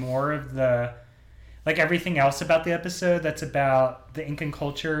much more of the, like everything else about the episode that's about the Incan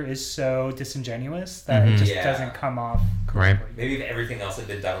culture is so disingenuous that it just doesn't come off correctly. Right. Maybe if everything else had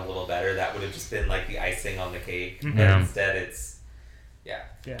been done a little better, that would have just been like the icing on the cake. But Yeah. instead it's,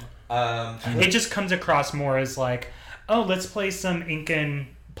 It just comes across more as like, oh, let's play some Incan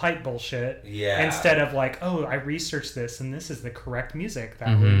pipe bullshit. Yeah. Instead of like, oh, I researched this and this is the correct music that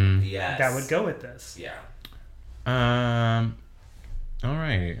Mhm. that would go with this. Yeah. All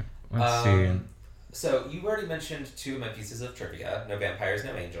right. Let's see. So you already mentioned two of my pieces of trivia: No Vampires,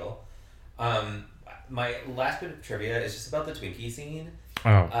 No Angel. My last bit of trivia is just about the Twinkie scene.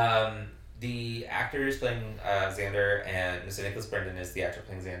 Oh. The actors playing Xander, and Mr. Nicholas Brendan is the actor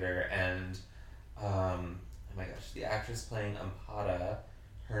playing Xander, and oh my gosh, the actress playing Ampada,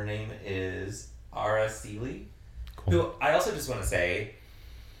 her name is Ara Seeley. Cool. Who I also just want to say,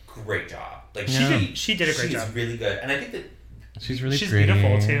 great job. Like Yeah. She did a great job. She's really good, and I think that She's really She's pretty.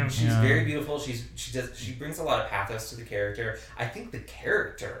 beautiful, too. she's Yeah. very beautiful. She brings a lot of pathos to the character. I think the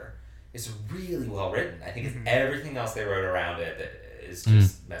character is really well written. I think it's everything else they wrote around it that is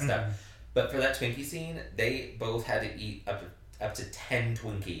just messed up. But for that Twinkie scene, they both had to eat up to 10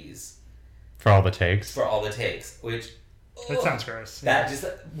 Twinkies For all the takes. for all the takes, which That sounds gross. that just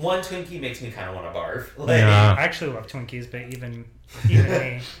one Twinkie makes me kind of want to barf. Like, Yeah. I actually love Twinkies, but even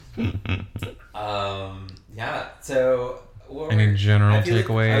me. yeah. So Any general I feel like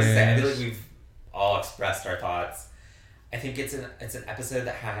takeaways? we've all expressed our thoughts. I think it's an episode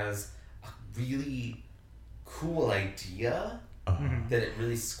that has a really cool idea that it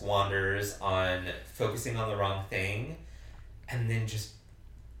really squanders on focusing on the wrong thing, and then just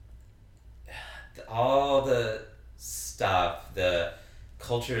all the stuff, the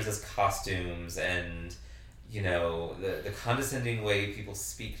cultures as costumes, and the condescending way people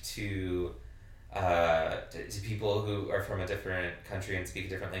speak to people who are from a different country and speak a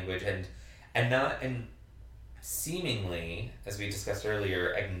different language, and seemingly, as we discussed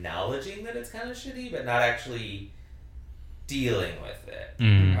earlier, acknowledging that it's kind of shitty, but not actually dealing with it.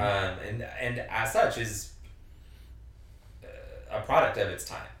 And as such is a product of its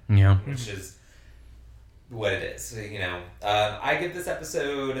time, Yeah. which is what it is. I give this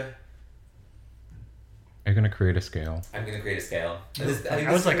episode. Are you going to create a scale? I'm going to create a scale.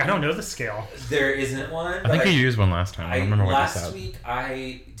 I was like, I don't know the scale. There isn't one. I think you used one last time. I don't remember what you last said. week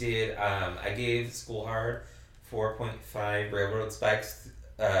I did. I gave School Hard 4.5 railroad spikes.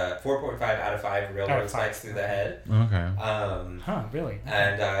 4.5 out of 5 railroad spikes through the head. Okay. Really?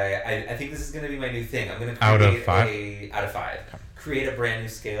 And I think this is going to be my new thing. I'm going to create Out of 5? out of 5. Create a brand new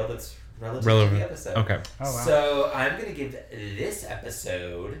scale that's relative to the episode. Okay. Oh, wow. So I'm going to give this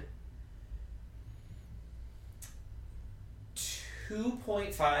episode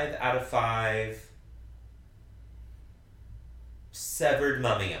 2.5 out of 5 severed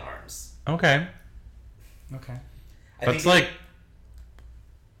mummy arms. Okay. Okay. That's like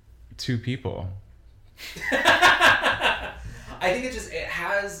 2 people. I think it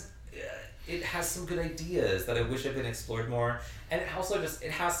has some good ideas that I wish had been explored more, and it also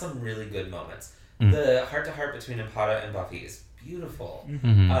it has some really good moments. The heart to heart between Ampada and Buffy is beautiful.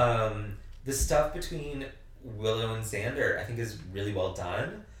 The stuff between Willow and Xander I think is really well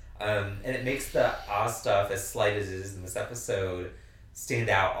done, and it makes the Oz stuff, as slight as it is in this episode, stand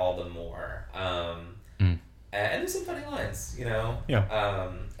out all the more. And there's some funny lines,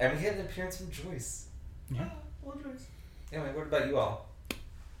 Yeah. and we had an appearance from Joyce. Yeah. Well, Joyce. Anyway, what about you all?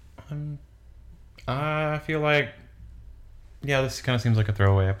 I feel like, this kind of seems like a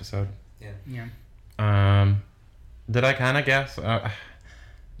throwaway episode. Yeah. Did I kind of guess?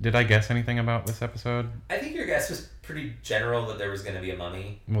 Did I guess anything about this episode? I think your guess was pretty general that there was going to be a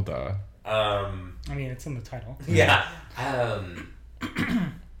mummy. Well, duh. I mean, it's in the title. Yeah.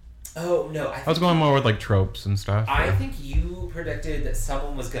 Oh, no. I was going more with like tropes and stuff. I think you predicted that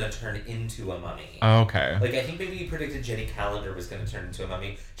someone was going to turn into a mummy. Okay. Like, I think maybe you predicted Jenny Calendar was going to turn into a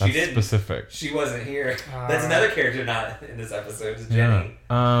mummy. She That's didn't. specific. She wasn't here. That's another character not in this episode, is Yeah. Jenny.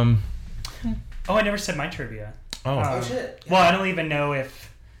 Oh, I never said my trivia. Oh, shit. Well, I don't even know if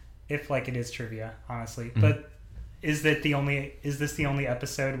like it is trivia, honestly. But is this the only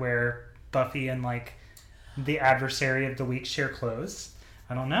episode where Buffy and like the adversary of the week share clothes?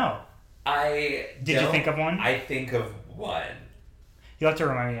 I don't know. Did you think of one? I think of one. You'll have to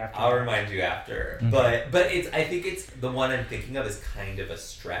remind me after. I'll remind you after. But I think it's the one I'm thinking of is kind of a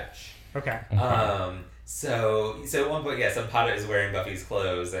stretch. Okay. So at one point, yes, Ampada is wearing Buffy's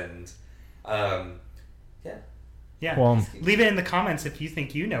clothes, and Yeah. Well, Leave it in the comments if you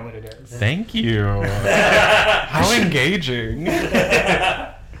think you know what it is. thank you. How engaging. All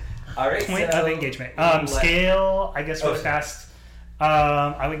right. Point so of engagement. let- Scale, I guess, really Okay. fast.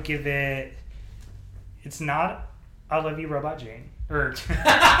 I would give it. It's not I Love You, Robot Jane. Or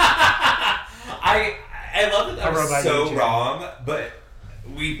I love that A that was Robot so Jane. wrong, but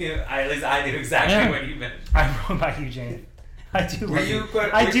we knew, at least I knew exactly Yeah. what you meant. I Robot You, Jane. I do Were love you you.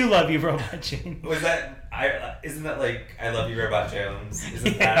 quite- I were- do love you, Robot Jane. Was that isn't that like I Love You, Robot Jones?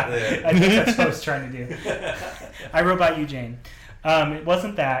 Isn't Yeah, that I think that's what I was trying to do. I Robot You, Jane. It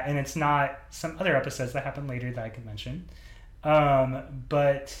wasn't that, and it's not some other episodes that happened later that I could mention.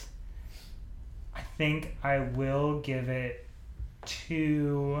 But I think I will give it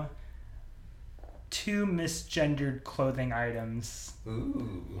two misgendered clothing items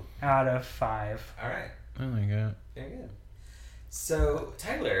Ooh. out of 5. All right. Oh my god. Very good. So,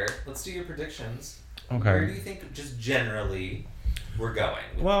 Tyler, let's do your predictions. Okay. Where do you think, just generally, we're going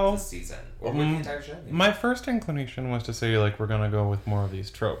with Well, this season? Or with the entire show? maybe? My first inclination was to say like we're gonna go with more of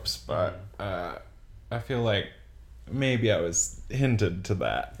these tropes, but I feel like maybe I was hinted to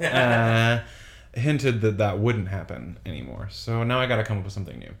that. Hinted that wouldn't happen anymore. So now I gotta come up with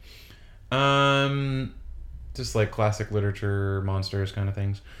something new. Just like classic literature, monsters kind of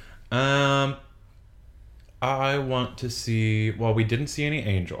things. I want to see. Well, we didn't see any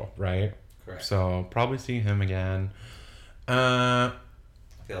Angel, right? Correct. So probably see him again. I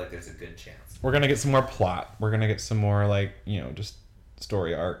feel like there's a good chance. We're gonna get some more plot. We're gonna get some more like just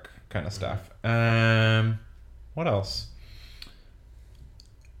story arc kind of stuff. What else?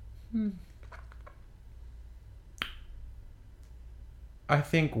 I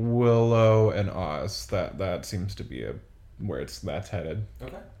think Willow and Oz. That seems to be where that's headed.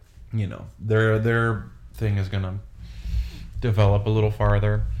 Okay. Their thing is gonna develop a little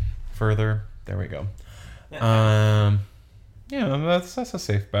further. There we go. Yeah, that's a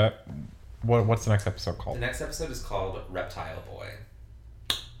safe bet. What's the next episode The called? next episode is called Reptile Boy.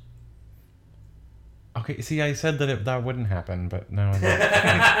 Okay, see, I said that wouldn't happen, but now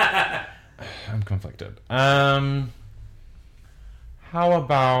I'm conflicted. How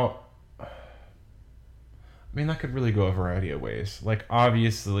about? I mean, that could really go a variety of ways. Like,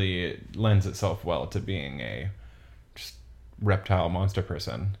 obviously, it lends itself well to being a just reptile monster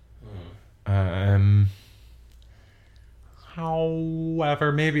person.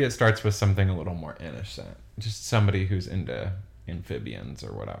 However, maybe it starts with something a little more innocent. Just somebody who's into amphibians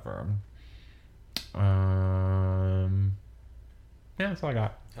or whatever. Yeah, that's all I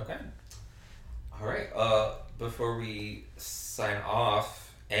got. Okay. All right. Before we sign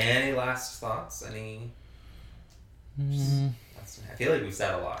off, any last thoughts? Any? I feel like we've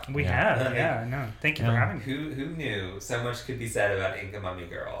said a lot. We Yeah. have, yeah, no. Thank you for Yeah. having me. Who knew so much could be said about Inca Mummy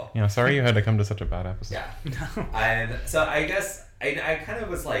Girl? Sorry you had to come to such a bad episode. Yeah. No. And so I guess I kind of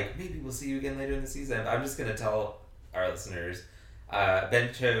was like, maybe we'll see you again later in the season. I'm just gonna tell our listeners.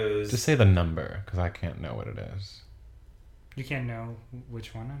 Ben chose. Just say the number, because I can't know what it is. You can't know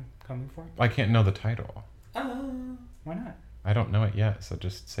which one I'm coming for? I can't know the title. Why not? I don't know it yet, so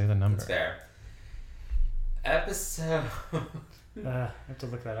just say the number. That's fair. Episode. I have to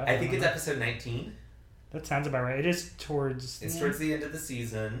look that up. I think don't it's know. episode 19. That sounds about right. It is towards. It's yeah. towards the end of the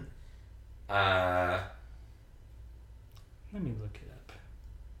season. Let me look it up.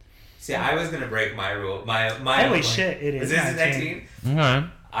 See, I was gonna break my rule. My Holy own- shit! It is Is this 19.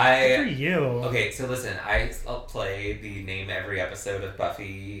 19? Okay. Good for you. Okay, so listen, I'll play the name every episode of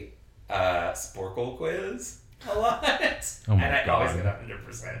Buffy Sporkle quiz a lot. Oh my and I always God. get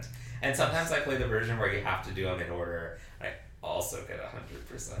 100%. And sometimes I play the version where you have to do them in order. And I also get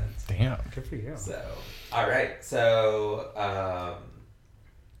 100%. Damn. Good for you. So, alright, so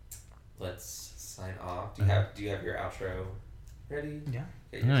let's sign off. Do you have your outro ready? Yeah.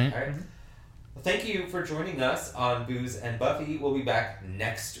 Okay, All right. Alright. Well, thank you for joining us on Booze and Buffy. We'll be back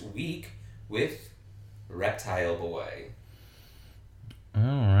next week with Reptile Boy.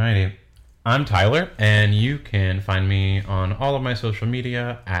 Alrighty. I'm Tyler, and you can find me on all of my social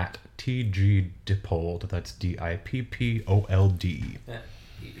media at TGDippold. That's DIPPOLD.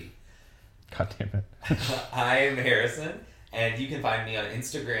 BB. God damn it. I'm Harrison, and you can find me on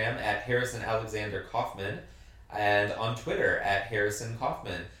Instagram at Harrison Alexander Kaufman and on Twitter at Harrison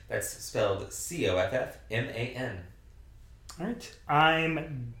Kaufman. That's spelled COFFMAN. All right.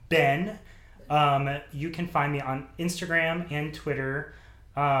 I'm Ben. You can find me on Instagram and Twitter.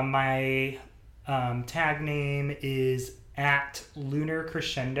 My tag name is at Lunar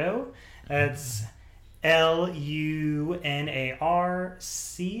Crescendo. That's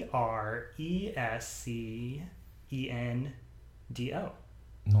LUNARCRESCENDO.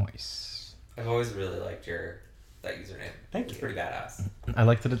 Nice. I've always really liked your that username. Thank It's you. pretty badass. I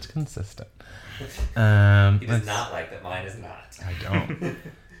like that it's consistent. He does let's- not like that mine is not. I don't.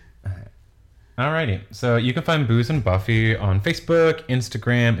 Alrighty. So you can find Booze and Buffy on Facebook,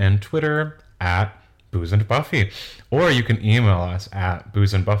 Instagram, and Twitter at Booze and Buffy. Or you can email us at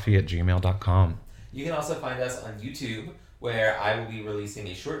boozeandbuffy@gmail.com. You can also find us on YouTube, where I will be releasing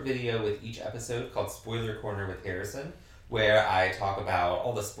a short video with each episode called Spoiler Corner with Harrison, where I talk about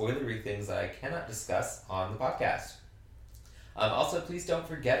all the spoilery things that I cannot discuss on the podcast. Also, please don't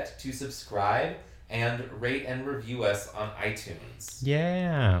forget to subscribe and rate and review us on iTunes.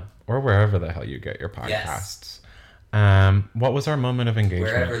 Yeah. Or wherever the hell you get your podcasts. Yes. What was our moment of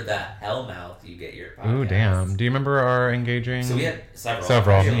engagement? Wherever the hellmouth you get your podcast. Ooh, damn. Do you remember our engaging? So we had several.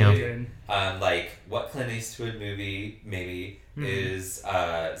 Several, actually. yeah. Good. Like, what Clint Eastwood movie, maybe, is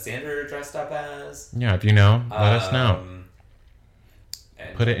Xander dressed up as? Yeah, if you know, let us know.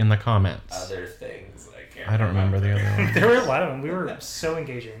 And Put it in the comments. other things. I don't remember the other one. There were a lot of them. We were so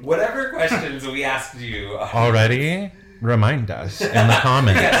engaging. Whatever questions we asked you. Already? Remind us in the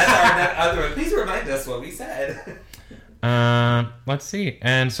comments. Yeah, that's our other one. Please remind us what we said. Let's see.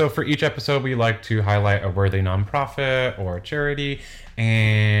 And so for each episode, we like to highlight a worthy nonprofit or charity.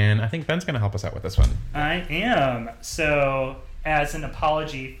 And I think Ben's going to help us out with this one. I am. So, as an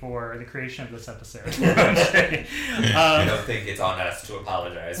apology for the creation of this episode, I'm kidding. I don't think it's on us to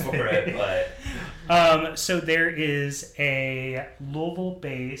apologize for it, but So there is a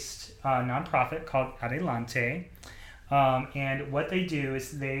Louisville-based nonprofit called Adelante. And what they do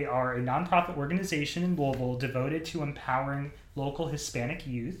is they are a nonprofit organization in Louisville devoted to empowering local Hispanic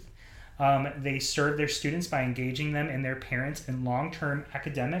youth. They serve their students by engaging them and their parents in long-term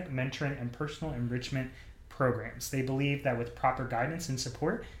academic, mentoring, and personal enrichment programs. They believe that with proper guidance and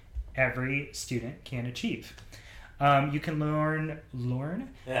support, every student can achieve. You can learn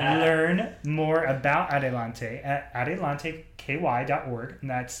more about Adelante at adelanteky.org, and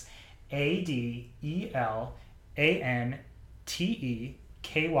that's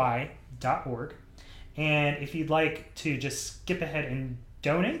ADELANTEKY.org. And if you'd like to just skip ahead and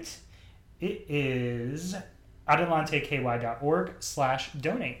donate, it is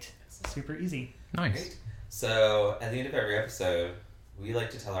adelanteky.org/donate. Super easy. Nice. great. So at the end of every episode, we like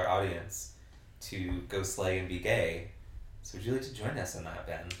to tell our audience to go slay and be gay. So would you like to join us in that,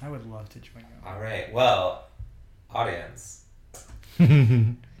 Ben? I would love to join you. All right. Well, audience,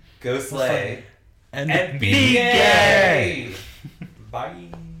 go slay and and be gay. Bye.